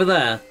way over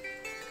there?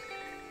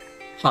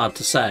 Hard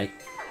to say.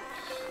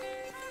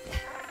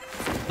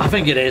 I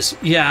think it is.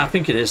 Yeah, I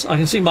think it is. I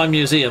can see my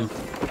museum.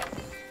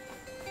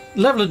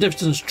 Level of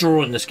distance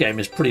draw in this game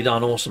is pretty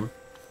darn awesome.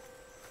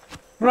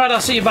 Right, I'll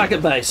see you back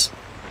at base.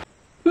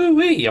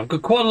 Woo-wee, I've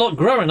got quite a lot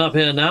growing up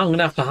here now. I'm going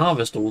to have to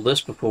harvest all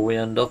this before we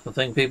end off, I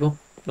think, people.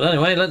 But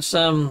anyway, let's head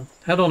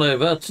on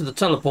over to the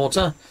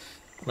teleporter.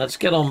 Let's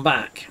get on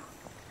back.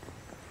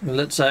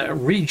 Let's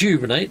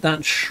rejuvenate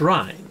that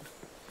shrine.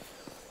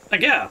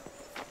 Again.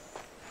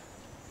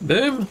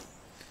 Boom.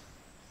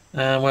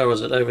 And where was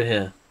it? Over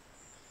here.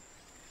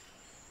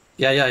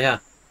 Yeah.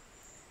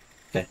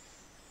 Okay.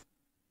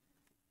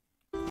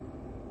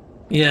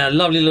 Yeah,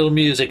 lovely little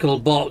musical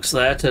box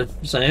there to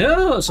say,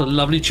 oh, it's a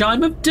lovely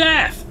chime of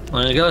death.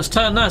 There you go, let's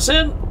turn this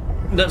in.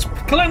 Let's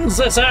cleanse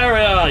this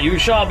area. You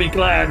shall be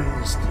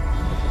cleansed.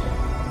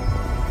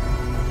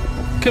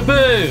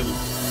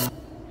 Kaboom.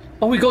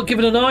 Oh, we got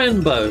given an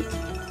iron bow.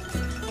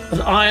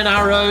 and iron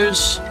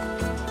arrows,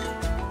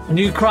 a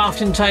new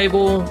crafting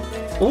table,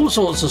 all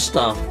sorts of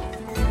stuff.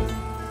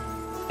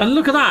 And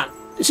look at that.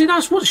 You see,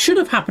 that's what should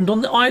have happened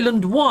on the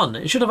Island 1.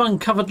 It should have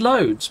uncovered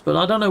loads, but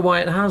I don't know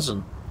why it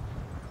hasn't.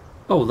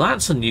 Oh,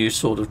 that's a new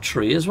sort of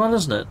tree as well,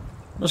 isn't it?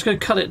 Let's go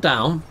cut it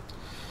down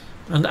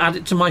and add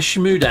it to my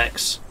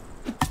Shmudex.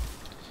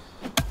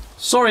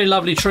 Sorry,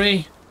 lovely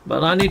tree,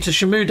 but I need to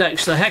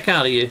Shmudex the heck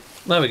out of you.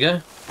 There we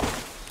go.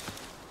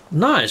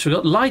 Nice, we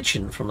got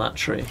lichen from that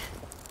tree.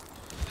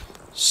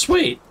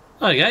 Sweet.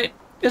 Okay.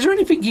 Is there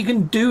anything you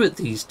can do at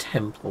these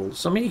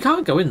temples? I mean, you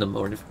can't go in them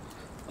or anything.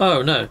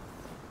 Oh, no.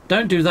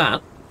 Don't do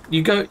that.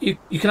 You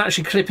can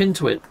actually clip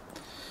into it.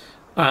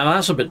 Alright, well,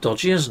 that's a bit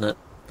dodgy, isn't it?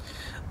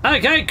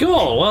 Okay,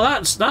 cool. Well,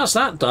 that's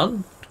that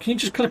done. Can you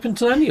just clip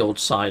into any old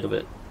side of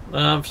it?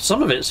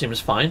 Some of it seems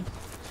fine.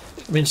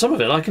 I mean, some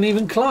of it I can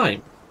even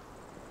climb.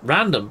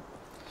 Random.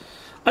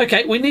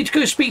 Okay, we need to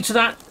go speak to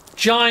that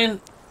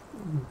giant,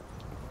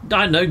 I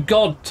don't know,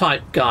 god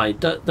type guy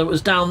that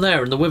was down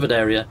there in the withered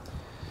area.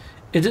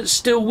 Is it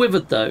still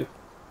withered though?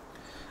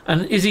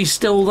 And is he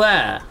still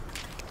there?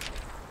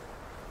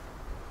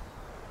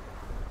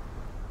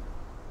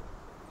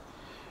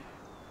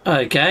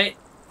 Okay.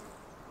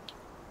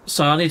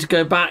 So I need to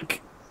go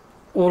back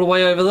all the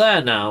way over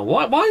there now.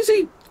 Why is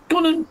he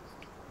gone and...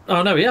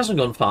 Oh no, he hasn't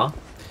gone far.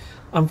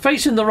 I'm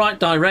facing the right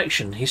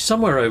direction. He's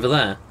somewhere over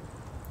there.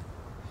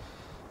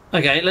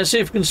 Okay, let's see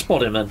if we can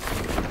spot him then.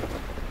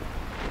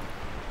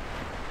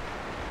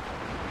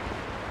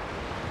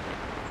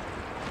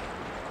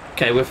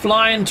 Okay, we're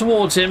flying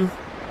towards him.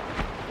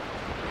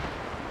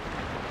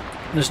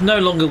 It's no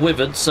longer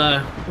withered,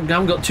 so we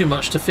haven't got too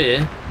much to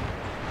fear.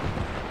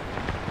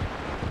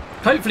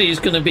 Hopefully he's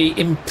going to be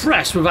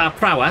impressed with our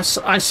prowess.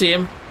 I see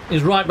him.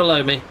 He's right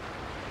below me.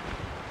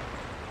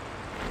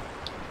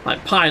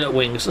 Like pilot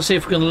wings. Let's see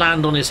if we can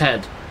land on his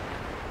head.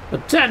 For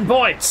 10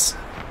 points!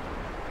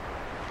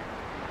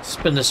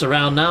 Spin this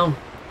around now.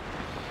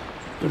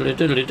 Doodly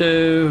doodly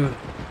doo.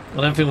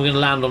 I don't think we're going to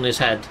land on his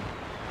head.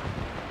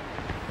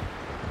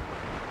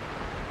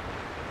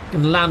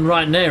 Going to land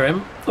right near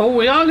him. Oh,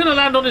 we are going to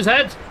land on his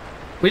head.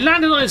 We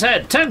landed on his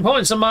head. 10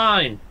 points are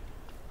mine.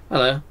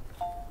 Hello.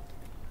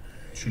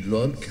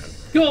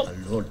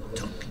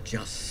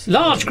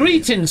 Large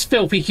greetings,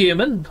 filthy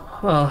human.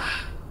 Oh,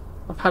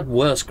 I've had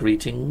worse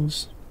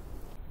greetings.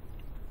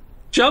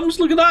 Chums,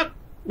 look at that.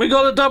 We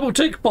got a double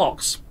tick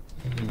box.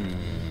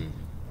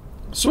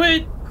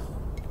 Sweet.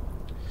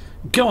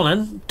 Go on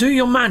then. Do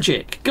your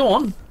magic. Go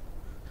on.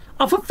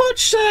 Oh, for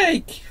fudge's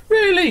sake.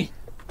 Really?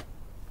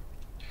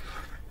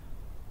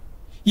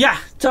 Yeah,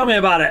 tell me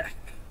about it.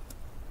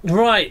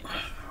 Right.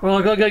 Well,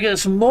 I've got to go get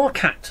some more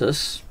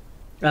cactus.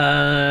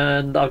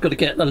 And I've got to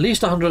get at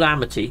least 100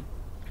 amity.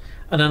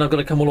 And then I've got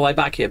to come all the way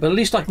back here. But at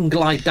least I can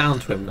glide down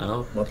to him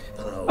now.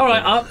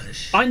 Alright,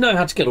 I know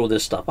how to get all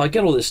this stuff. I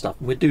get all this stuff.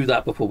 We'll do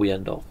that before we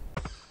end off.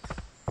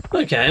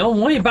 Okay, on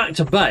the way back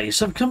to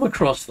base, I've come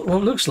across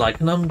what looks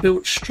like an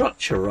unbuilt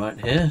structure right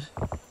here.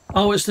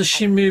 Oh, it's the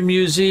Shimu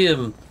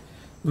Museum.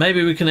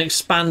 Maybe we can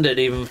expand it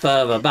even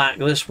further back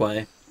this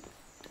way.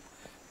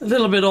 A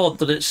little bit odd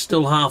that it's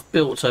still half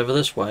built over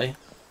this way.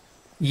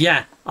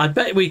 Yeah, I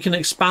bet we can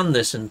expand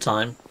this in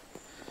time.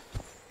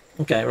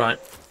 Okay, right.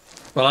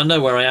 Well, I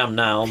know where I am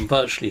now. I'm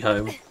virtually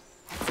home.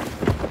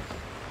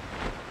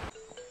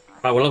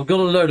 Right, well, I've got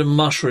a load of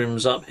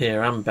mushrooms up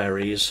here and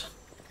berries.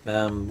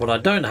 What I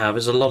don't have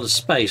is a lot of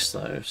space,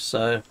 though.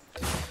 So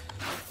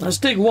let's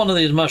dig one of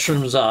these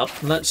mushrooms up.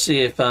 Let's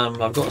see if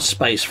I've got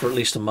space for at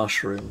least a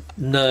mushroom.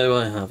 No,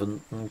 I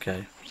haven't.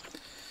 Okay.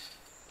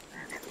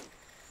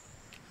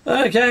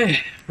 Okay,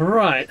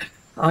 right.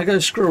 I go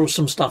squirrel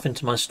some stuff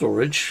into my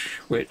storage,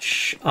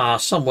 which are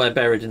somewhere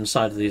buried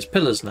inside of these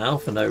pillars now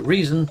for no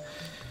reason.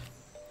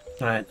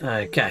 Right,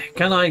 okay.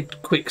 Can I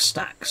quick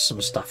stack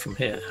some stuff from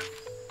here?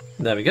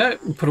 There we go.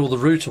 Put all the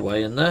root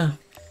away in there.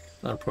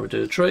 That'll probably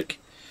do the trick.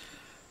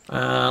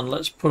 And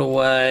let's put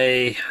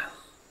away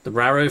the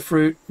raro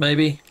fruit,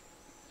 maybe.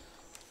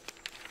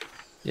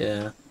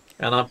 Yeah.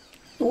 And I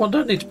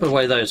don't need to put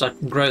away those. I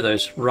can grow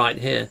those right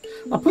here.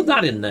 I'll put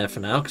that in there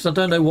for now because I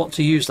don't know what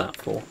to use that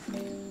for.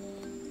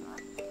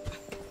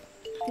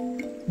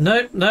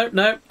 Nope, nope,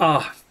 nope.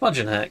 Ah,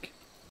 fudging heck.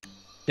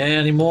 Okay,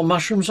 any more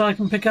mushrooms I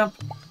can pick up?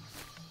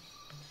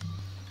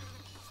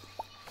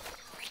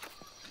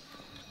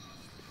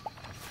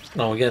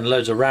 Oh, we're getting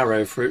loads of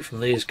raro fruit from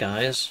these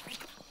guys.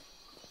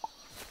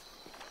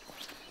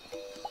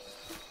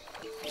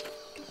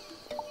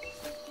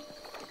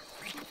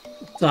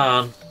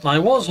 Done. I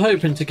was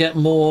hoping to get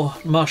more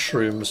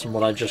mushrooms than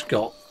what I just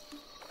got.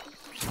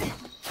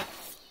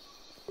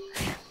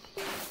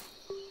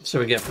 So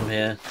we get from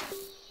here.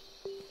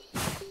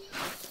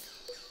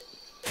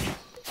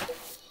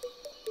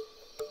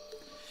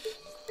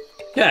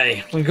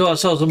 Okay, we've got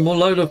ourselves a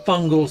load of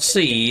fungal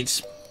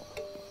seeds.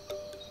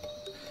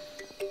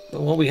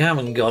 But what we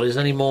haven't got is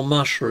any more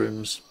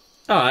mushrooms.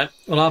 Alright,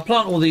 well I'll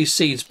plant all these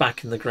seeds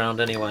back in the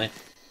ground anyway.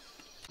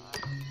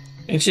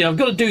 You see, I've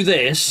got to do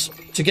this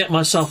to get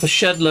myself a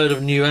shed load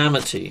of new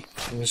amity.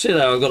 You can see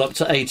there I've got up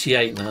to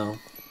 88 now.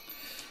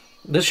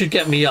 This should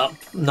get me up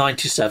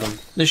 97.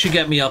 This should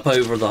get me up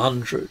over the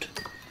 100.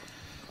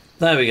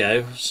 There we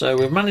go. So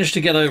we've managed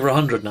to get over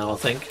 100 now, I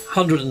think.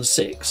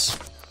 106.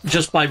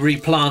 Just by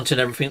replanting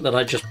everything that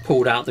I just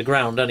pulled out the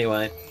ground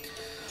anyway.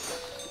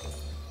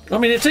 I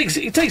mean, it takes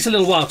a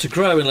little while to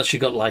grow unless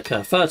you've got like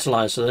a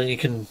fertilizer. Then you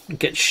can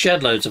get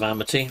shed loads of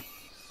amity.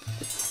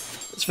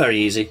 It's very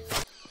easy.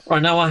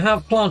 Right, now I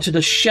have planted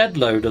a shed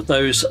load of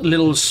those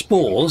little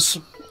spores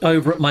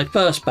over at my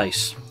first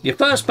base. Your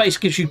first base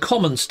gives you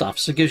common stuff,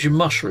 so it gives you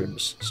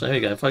mushrooms. So here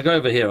you go. If I go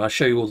over here, I'll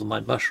show you all of my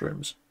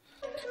mushrooms.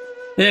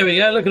 Here we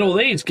go. Look at all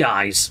these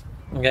guys.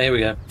 Okay, here we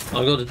go.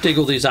 I've got to dig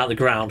all these out of the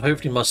ground.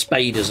 Hopefully my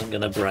spade isn't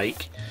going to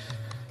break.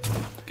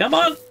 Come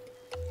on.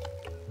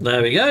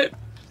 There we go.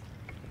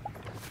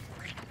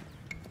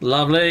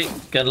 Lovely.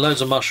 Getting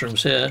loads of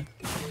mushrooms here.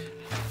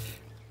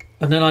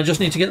 And then I just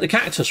need to get the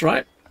cactus,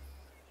 right?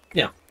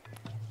 Yeah.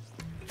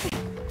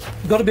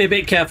 Got to be a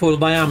bit careful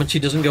my amity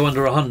doesn't go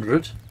under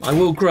 100. I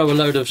will grow a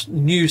load of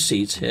new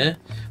seeds here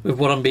with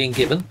what I'm being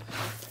given.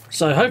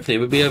 So hopefully it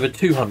will be over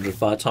 200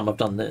 by the time I've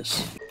done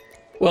this.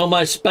 Well,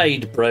 my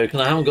spade broke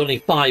and I haven't got any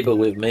fibre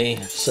with me,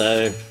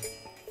 so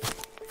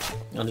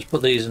I'll just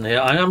put these in here.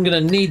 I am going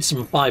to need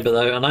some fibre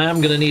though, and I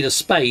am going to need a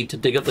spade to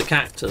dig up the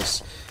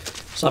cactus.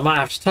 So I might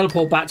have to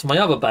teleport back to my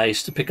other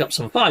base to pick up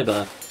some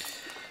fibre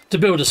to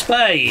build a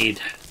spade.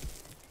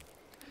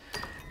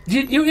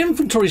 Your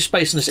inventory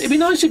space in this, it'd be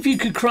nice if you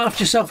could craft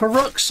yourself a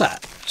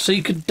rucksack so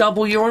you could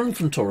double your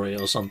inventory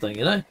or something,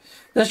 you know?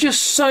 There's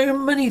just so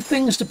many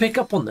things to pick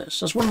up on this.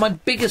 That's one of my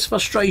biggest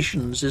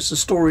frustrations, is the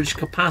storage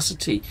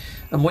capacity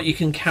and what you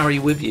can carry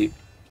with you.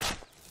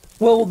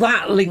 Well,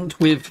 that linked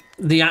with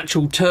the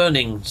actual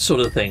turning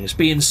sort of things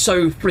being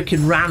so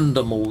freaking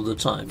random all the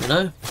time, you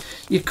know?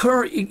 You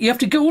have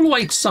to go all the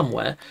way to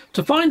somewhere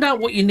to find out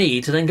what you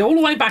need, to then go all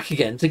the way back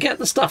again to get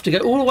the stuff to go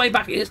all the way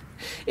back.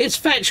 It's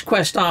fetch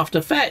quest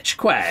after fetch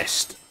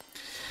quest.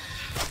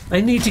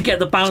 They need to get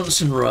the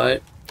balancing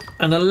right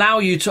and allow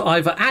you to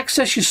either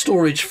access your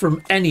storage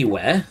from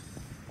anywhere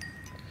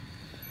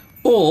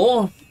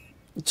or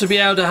to be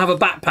able to have a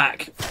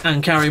backpack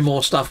and carry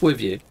more stuff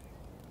with you.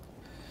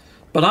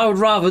 But I would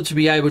rather to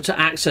be able to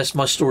access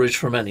my storage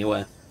from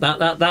anywhere.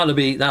 That'll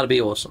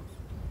be awesome.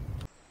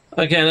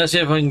 Okay, let's see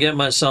if I can get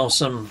myself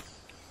some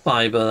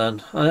fibre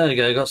then. Oh, there you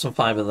go, got some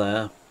fibre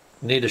there.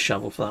 Need a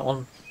shovel for that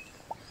one.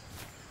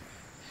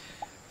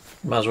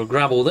 Might as well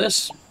grab all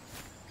this.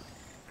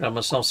 Grab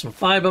myself some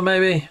fibre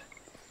maybe.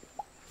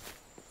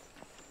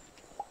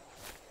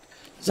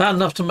 Is that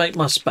enough to make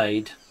my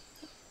spade?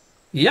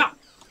 Yeah.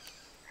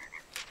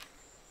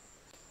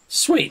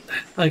 Sweet.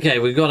 Okay,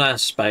 we've got our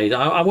spade.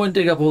 I won't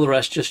dig up all the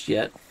rest just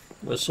yet.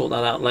 We'll sort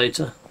that out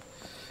later.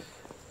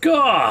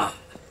 Gah!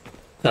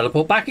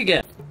 Teleport back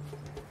again.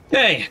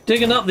 Okay,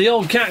 digging up the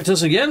old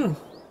cactus again.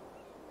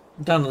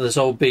 Down at this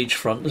old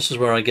beachfront. This is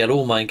where I get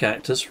all my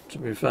cactus, to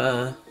be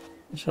fair.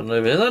 Let's head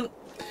over here then.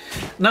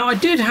 Now, I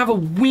did have a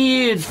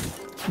weird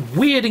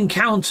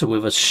encounter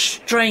with a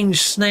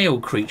strange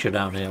snail creature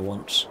down here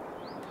once.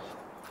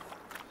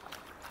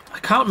 I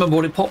can't remember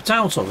what it popped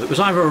out of. It was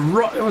either a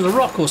rock, it was a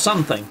rock or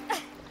something,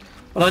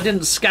 but I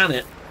didn't scan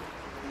it.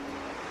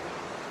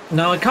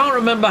 Now I can't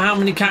remember how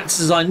many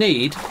cactuses I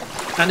need,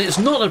 and it's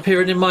not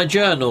appearing in my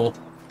journal,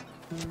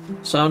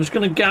 so I'm just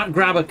going to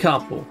grab a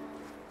couple.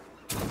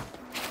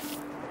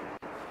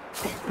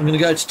 I'm going to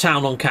go to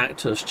town on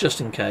cactus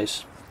just in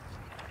case.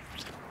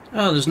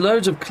 Oh, there's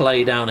loads of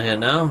clay down here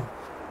now.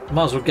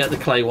 Might as well get the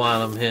clay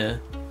while I'm here.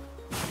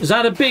 Is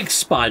that a big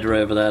spider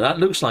over there? That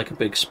looks like a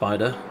big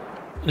spider.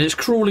 And it's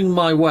crawling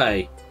my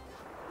way.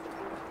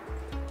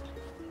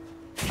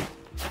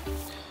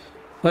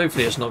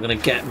 Hopefully it's not going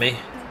to get me.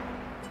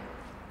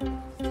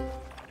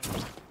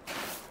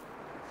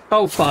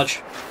 Oh,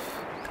 fudge.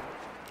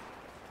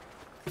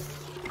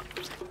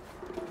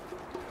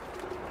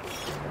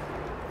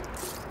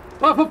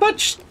 Oh, for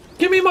fudge!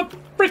 Give me my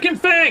freaking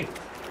thing!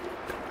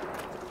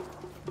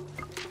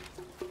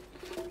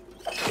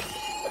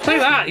 Take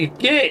that, you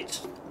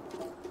git!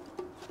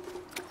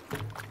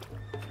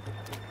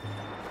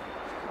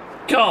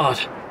 God!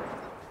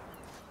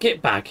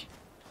 Get back.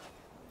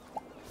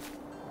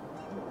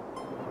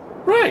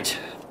 Right.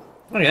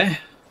 Okay.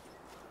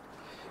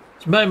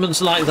 It's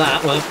moments like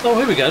that where... Oh,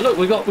 here we go. Look,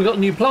 we got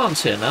new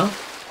plants here now.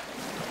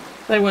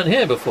 They weren't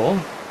here before.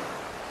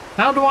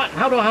 How do I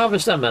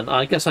harvest them then?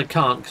 I guess I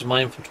can't because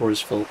my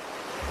inventory's full.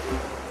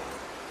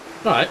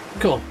 Alright,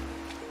 cool.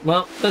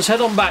 Well, let's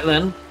head on back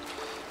then.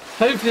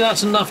 Hopefully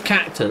that's enough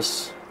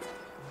cactus.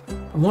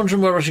 I'm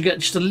wondering whether I should get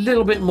just a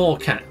little bit more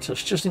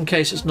cactus, just in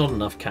case it's not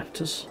enough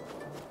cactus.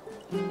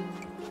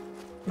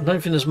 I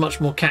don't think there's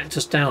much more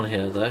cactus down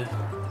here, though.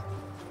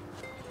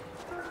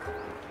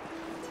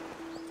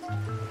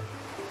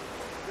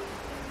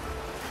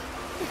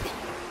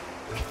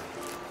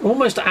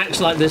 Almost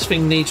acts like this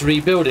thing needs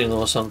rebuilding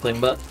or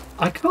something, but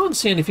I can't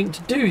see anything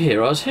to do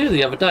here. I was here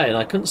the other day and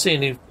I couldn't see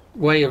any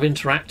way of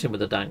interacting with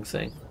the dang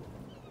thing.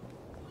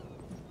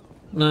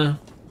 No.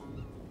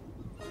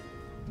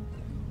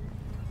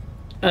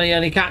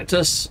 Any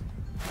cactus?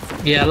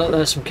 Yeah, look,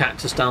 there's some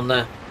cactus down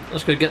there.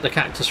 let's go get the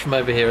cactus from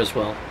over here as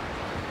well.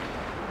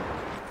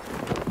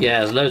 Yeah,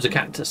 there's loads of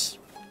cactus.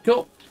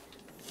 Cool.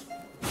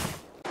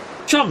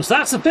 Chums,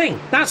 that's the thing.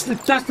 That's the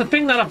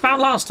thing that I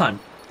found last time.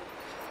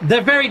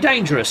 They're very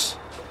dangerous.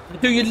 They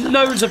do you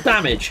loads of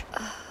damage.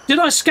 Did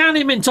I scan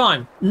him in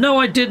time? No,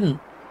 I didn't.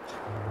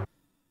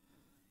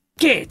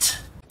 Git.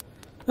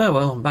 Oh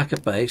well, I'm back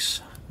at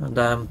base, and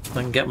I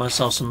can get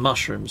myself some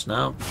mushrooms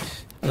now.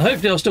 And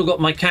hopefully I've still got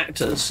my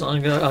cactus.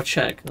 I'll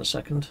check in a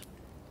second.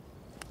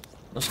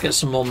 Let's get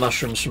some more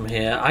mushrooms from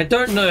here. I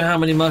don't know how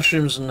many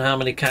mushrooms and how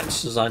many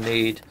cactuses I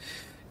need,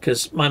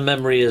 because my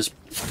memory is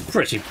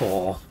pretty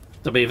poor,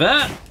 to be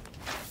fair.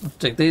 I'll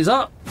dig these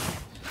up.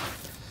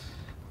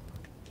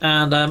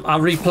 And I'll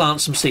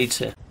replant some seeds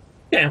here.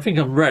 Yeah, I think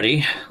I'm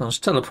ready. I'll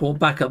just teleport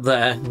back up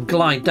there and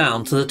glide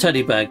down to the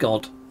teddy bear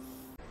god.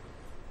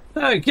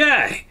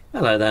 Okay.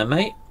 Hello there,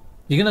 mate.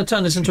 You're going to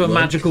turn this into a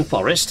magical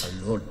forest?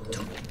 What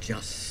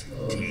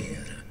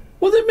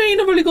do you mean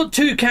I've only got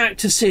 2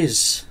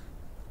 cactuses?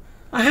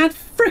 I had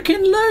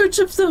frickin' loads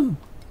of them.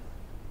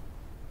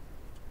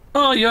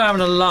 Oh, you're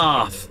having a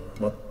laugh.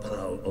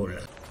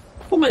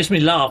 What makes me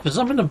laugh is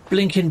I'm in a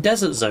blinking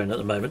desert zone at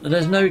the moment and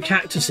there's no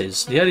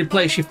cactuses. The only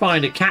place you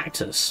find a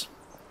cactus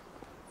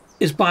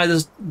is by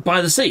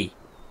the sea.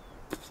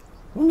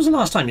 When was the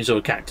last time you saw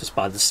a cactus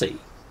by the sea?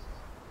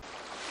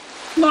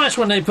 Nice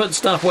when they put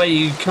stuff where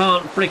you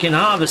can't frickin'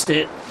 harvest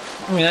it.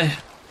 Okay.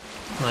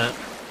 Right.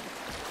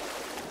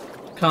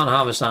 Can't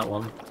harvest that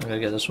one. I'm gonna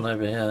get this one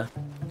over here.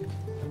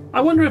 I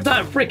wonder if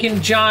that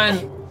frickin'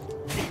 giant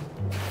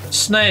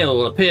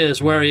snail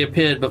appears where he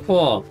appeared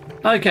before.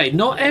 Okay,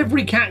 not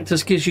every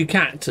cactus gives you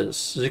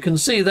cactus. As you can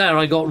see there,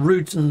 I got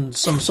root and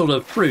some sort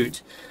of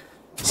fruit.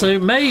 So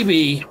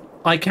maybe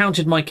I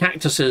counted my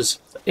cactuses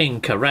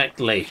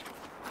incorrectly.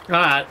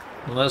 Alright,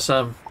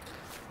 lesson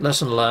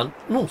learned.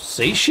 Oh,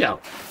 seashell.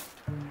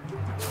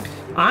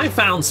 I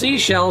found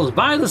seashells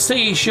by the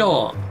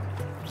seashore.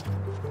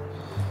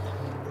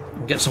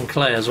 Get some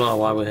clay as well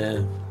while we're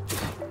here.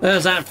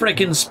 There's that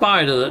frickin'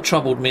 spider that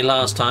troubled me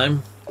last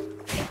time.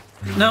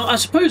 Now, I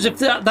suppose if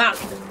that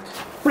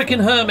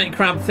frickin' hermit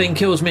crab thing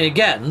kills me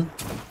again,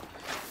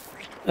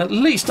 at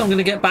least I'm going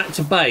to get back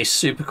to base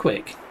super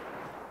quick.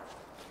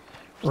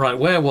 Right,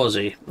 where was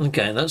he?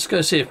 Okay, let's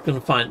go see if we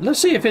can find... Let's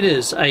see if it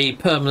is a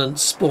permanent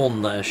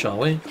spawn there, shall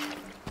we?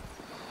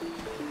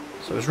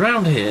 So it's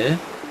round here.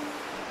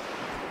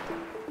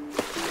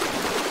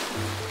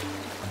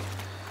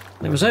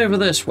 It was over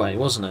this way,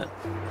 wasn't it?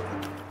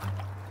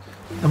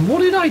 And what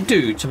did I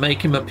do to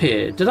make him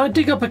appear? Did I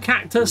dig up a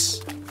cactus?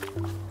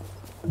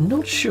 I'm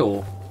not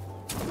sure.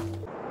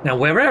 Now,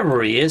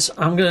 wherever he is,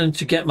 I'm going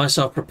to get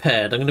myself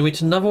prepared. I'm going to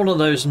eat another one of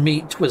those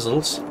meat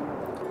twizzles.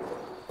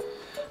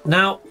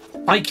 Now,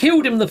 I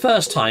killed him the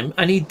first time,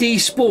 and he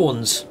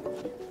despawns.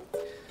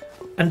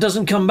 And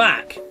doesn't come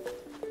back.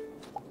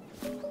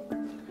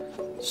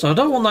 So I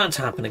don't want that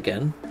to happen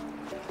again.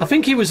 I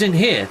think he was in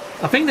here.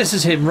 I think this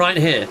is him right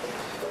here.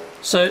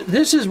 So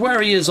this is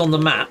where he is on the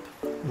map.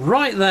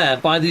 Right there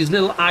by these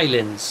little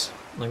islands.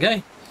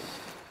 Okay?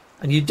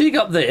 And you dig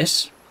up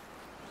this.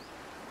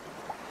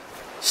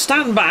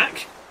 Stand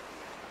back.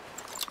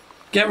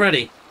 Get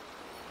ready.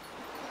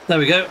 There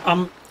we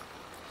go.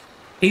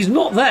 He's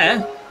not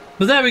there.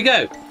 But there we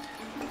go.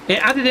 It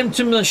added him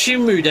to my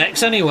Shinmu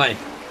decks anyway.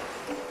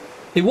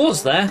 He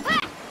was there.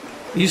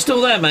 Are you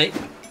still there, mate?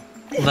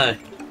 No.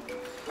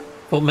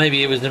 Thought maybe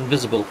he was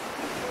invisible.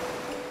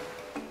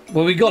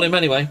 Well, we got him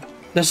anyway.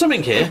 There's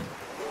something here.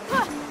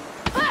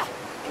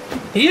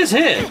 He is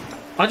here.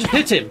 I just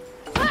hit him.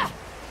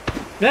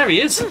 There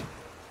he is.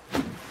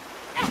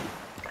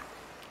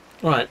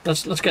 Right,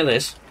 let's get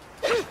this.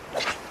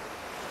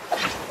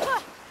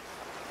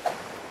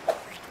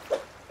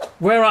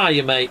 Where are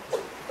you, mate?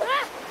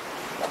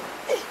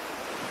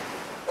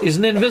 He's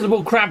an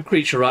invisible crab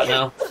creature right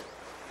now.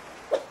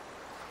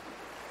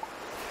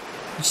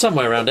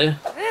 Somewhere around here.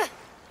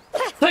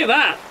 Take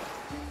that!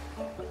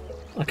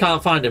 I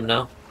can't find him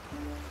now.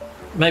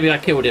 Maybe I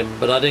killed him,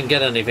 but I didn't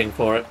get anything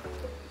for it.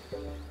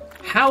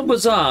 How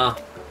bizarre.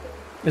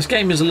 This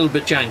game is a little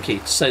bit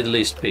janky, to say the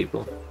least,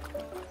 people.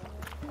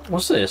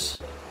 What's this?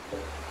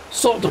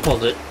 Salt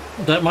deposit.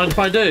 Don't mind if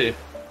I do.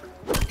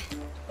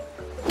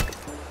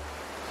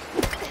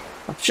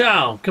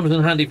 Chow! Comes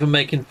in handy for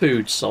making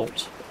food,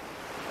 salt.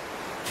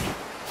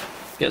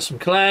 Get some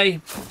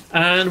clay.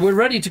 And we're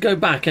ready to go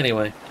back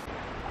anyway.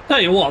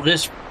 Tell you what,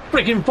 this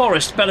freaking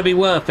forest better be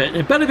worth it.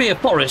 It better be a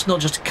forest, not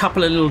just a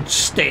couple of little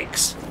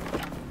sticks.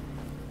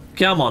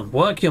 Come on,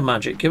 work your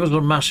magic. Give us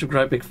a massive,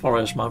 great big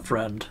forest, my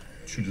friend.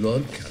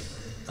 Do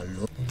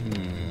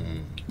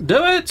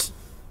it!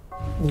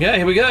 Okay,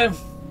 here we go.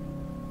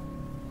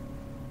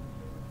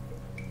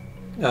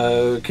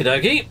 Okie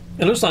dokie.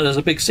 It looks like there's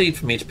a big seed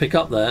for me to pick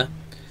up there.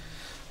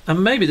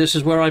 And maybe this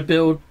is where I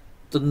build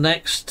the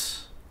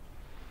next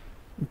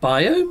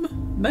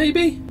biome?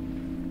 Maybe?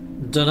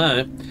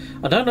 Dunno.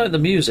 I don't like the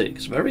music.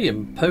 It's very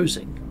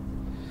imposing.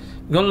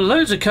 We've got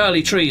loads of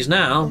curly trees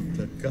now.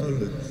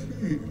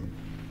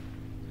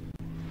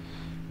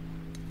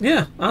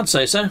 Yeah, I'd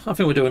say so. I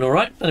think we're doing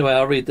alright. Anyway,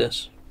 I'll read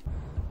this.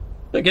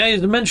 Okay,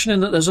 they're mentioning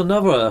that there's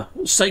another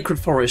sacred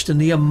forest in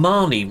the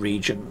Amani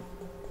region.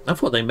 I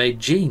thought they made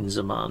jeans,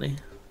 Amani.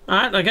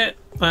 Alright, okay.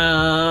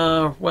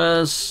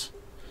 Where's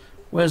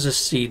this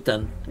seed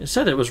then? It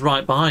said it was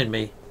right behind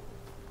me.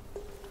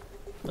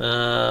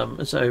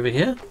 Is it over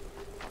here?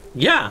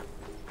 Yeah!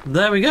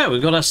 There we go,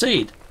 we've got our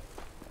seed.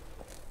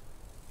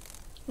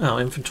 Oh,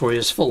 inventory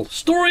is full.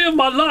 Story of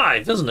my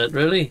life, isn't it,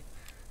 really?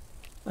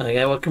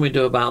 Okay, what can we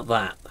do about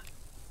that?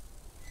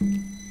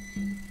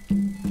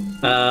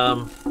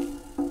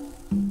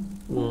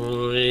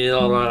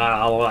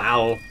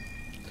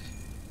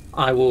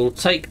 I will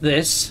take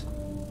this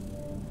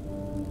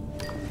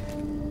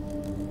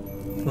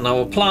and I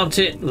will plant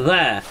it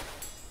there.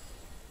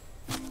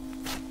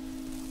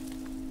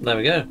 There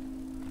we go.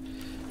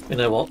 You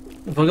know what?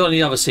 If I've got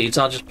any other seeds,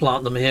 I'll just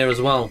plant them here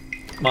as well.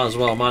 Might as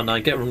well, mightn't I?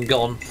 Get them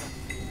gone.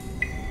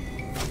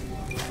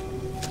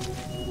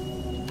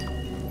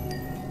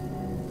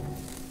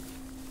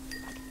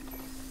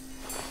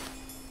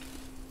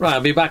 Right,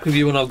 I'll be back with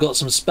you when I've got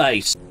some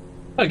space.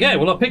 Okay,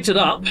 well I picked it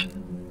up.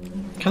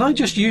 Can I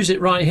just use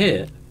it right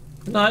here?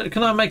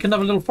 Can I make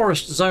another little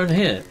forest zone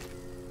here?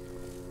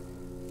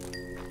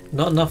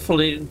 Not enough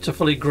to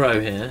fully grow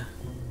here.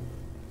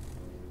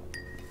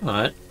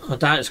 Alright, I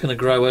doubt it's going to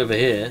grow over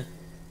here.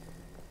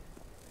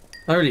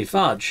 Holy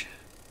fudge.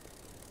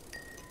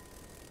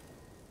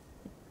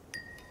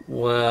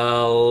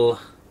 Well,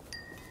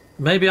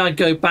 maybe I'd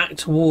go back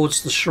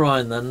towards the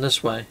shrine then,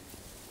 this way.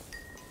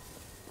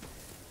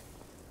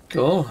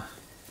 Cool.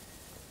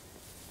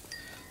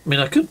 I mean,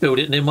 I could build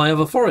it near my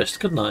other forest,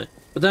 couldn't I?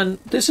 But then,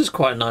 this is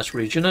quite a nice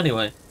region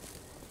anyway.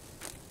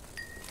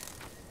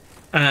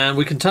 And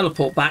we can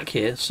teleport back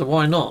here, so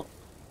why not?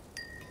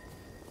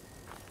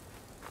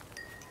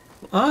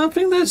 I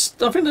think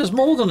there's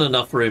more than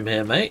enough room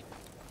here, mate.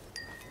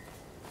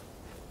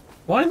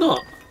 Why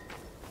not?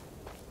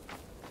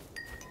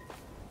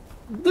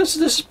 This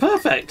is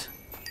perfect.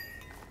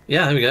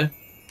 Yeah, there we go.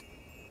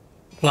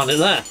 Plant it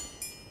there.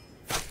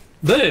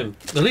 Boom!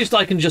 At least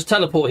I can just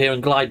teleport here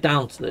and glide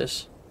down to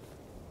this.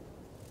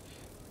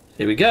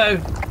 Here we go.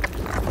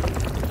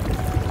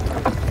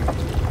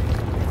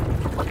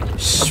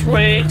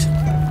 Sweet!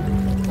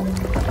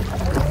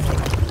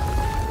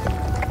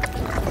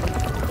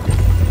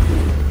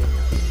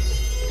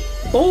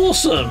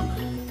 Awesome!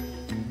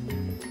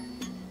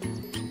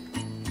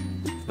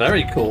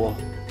 Very cool.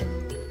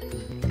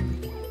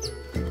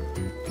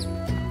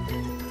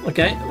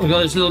 Okay, we've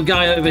got this little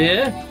guy over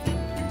here.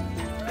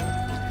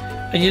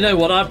 And you know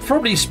what, I'll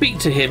probably speak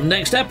to him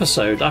next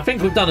episode. I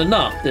think we've done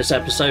enough this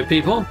episode,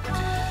 people.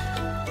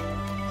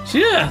 So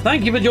yeah,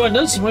 thank you for joining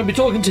us. We'll be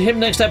talking to him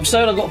next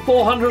episode. I've got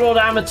 400 odd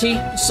amity,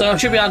 so I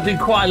should be able to do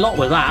quite a lot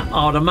with that,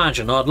 I'd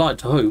imagine. I'd like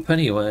to hope,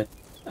 anyway.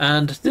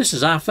 And this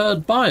is our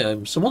third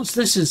biome. So once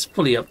this is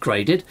fully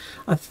upgraded,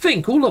 I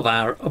think all of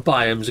our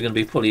biomes are going to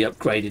be fully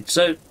upgraded.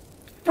 So,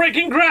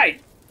 freaking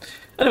great!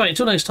 Anyway,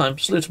 until next time,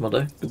 salute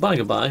Modo. Goodbye,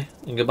 goodbye,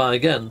 and goodbye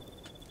again.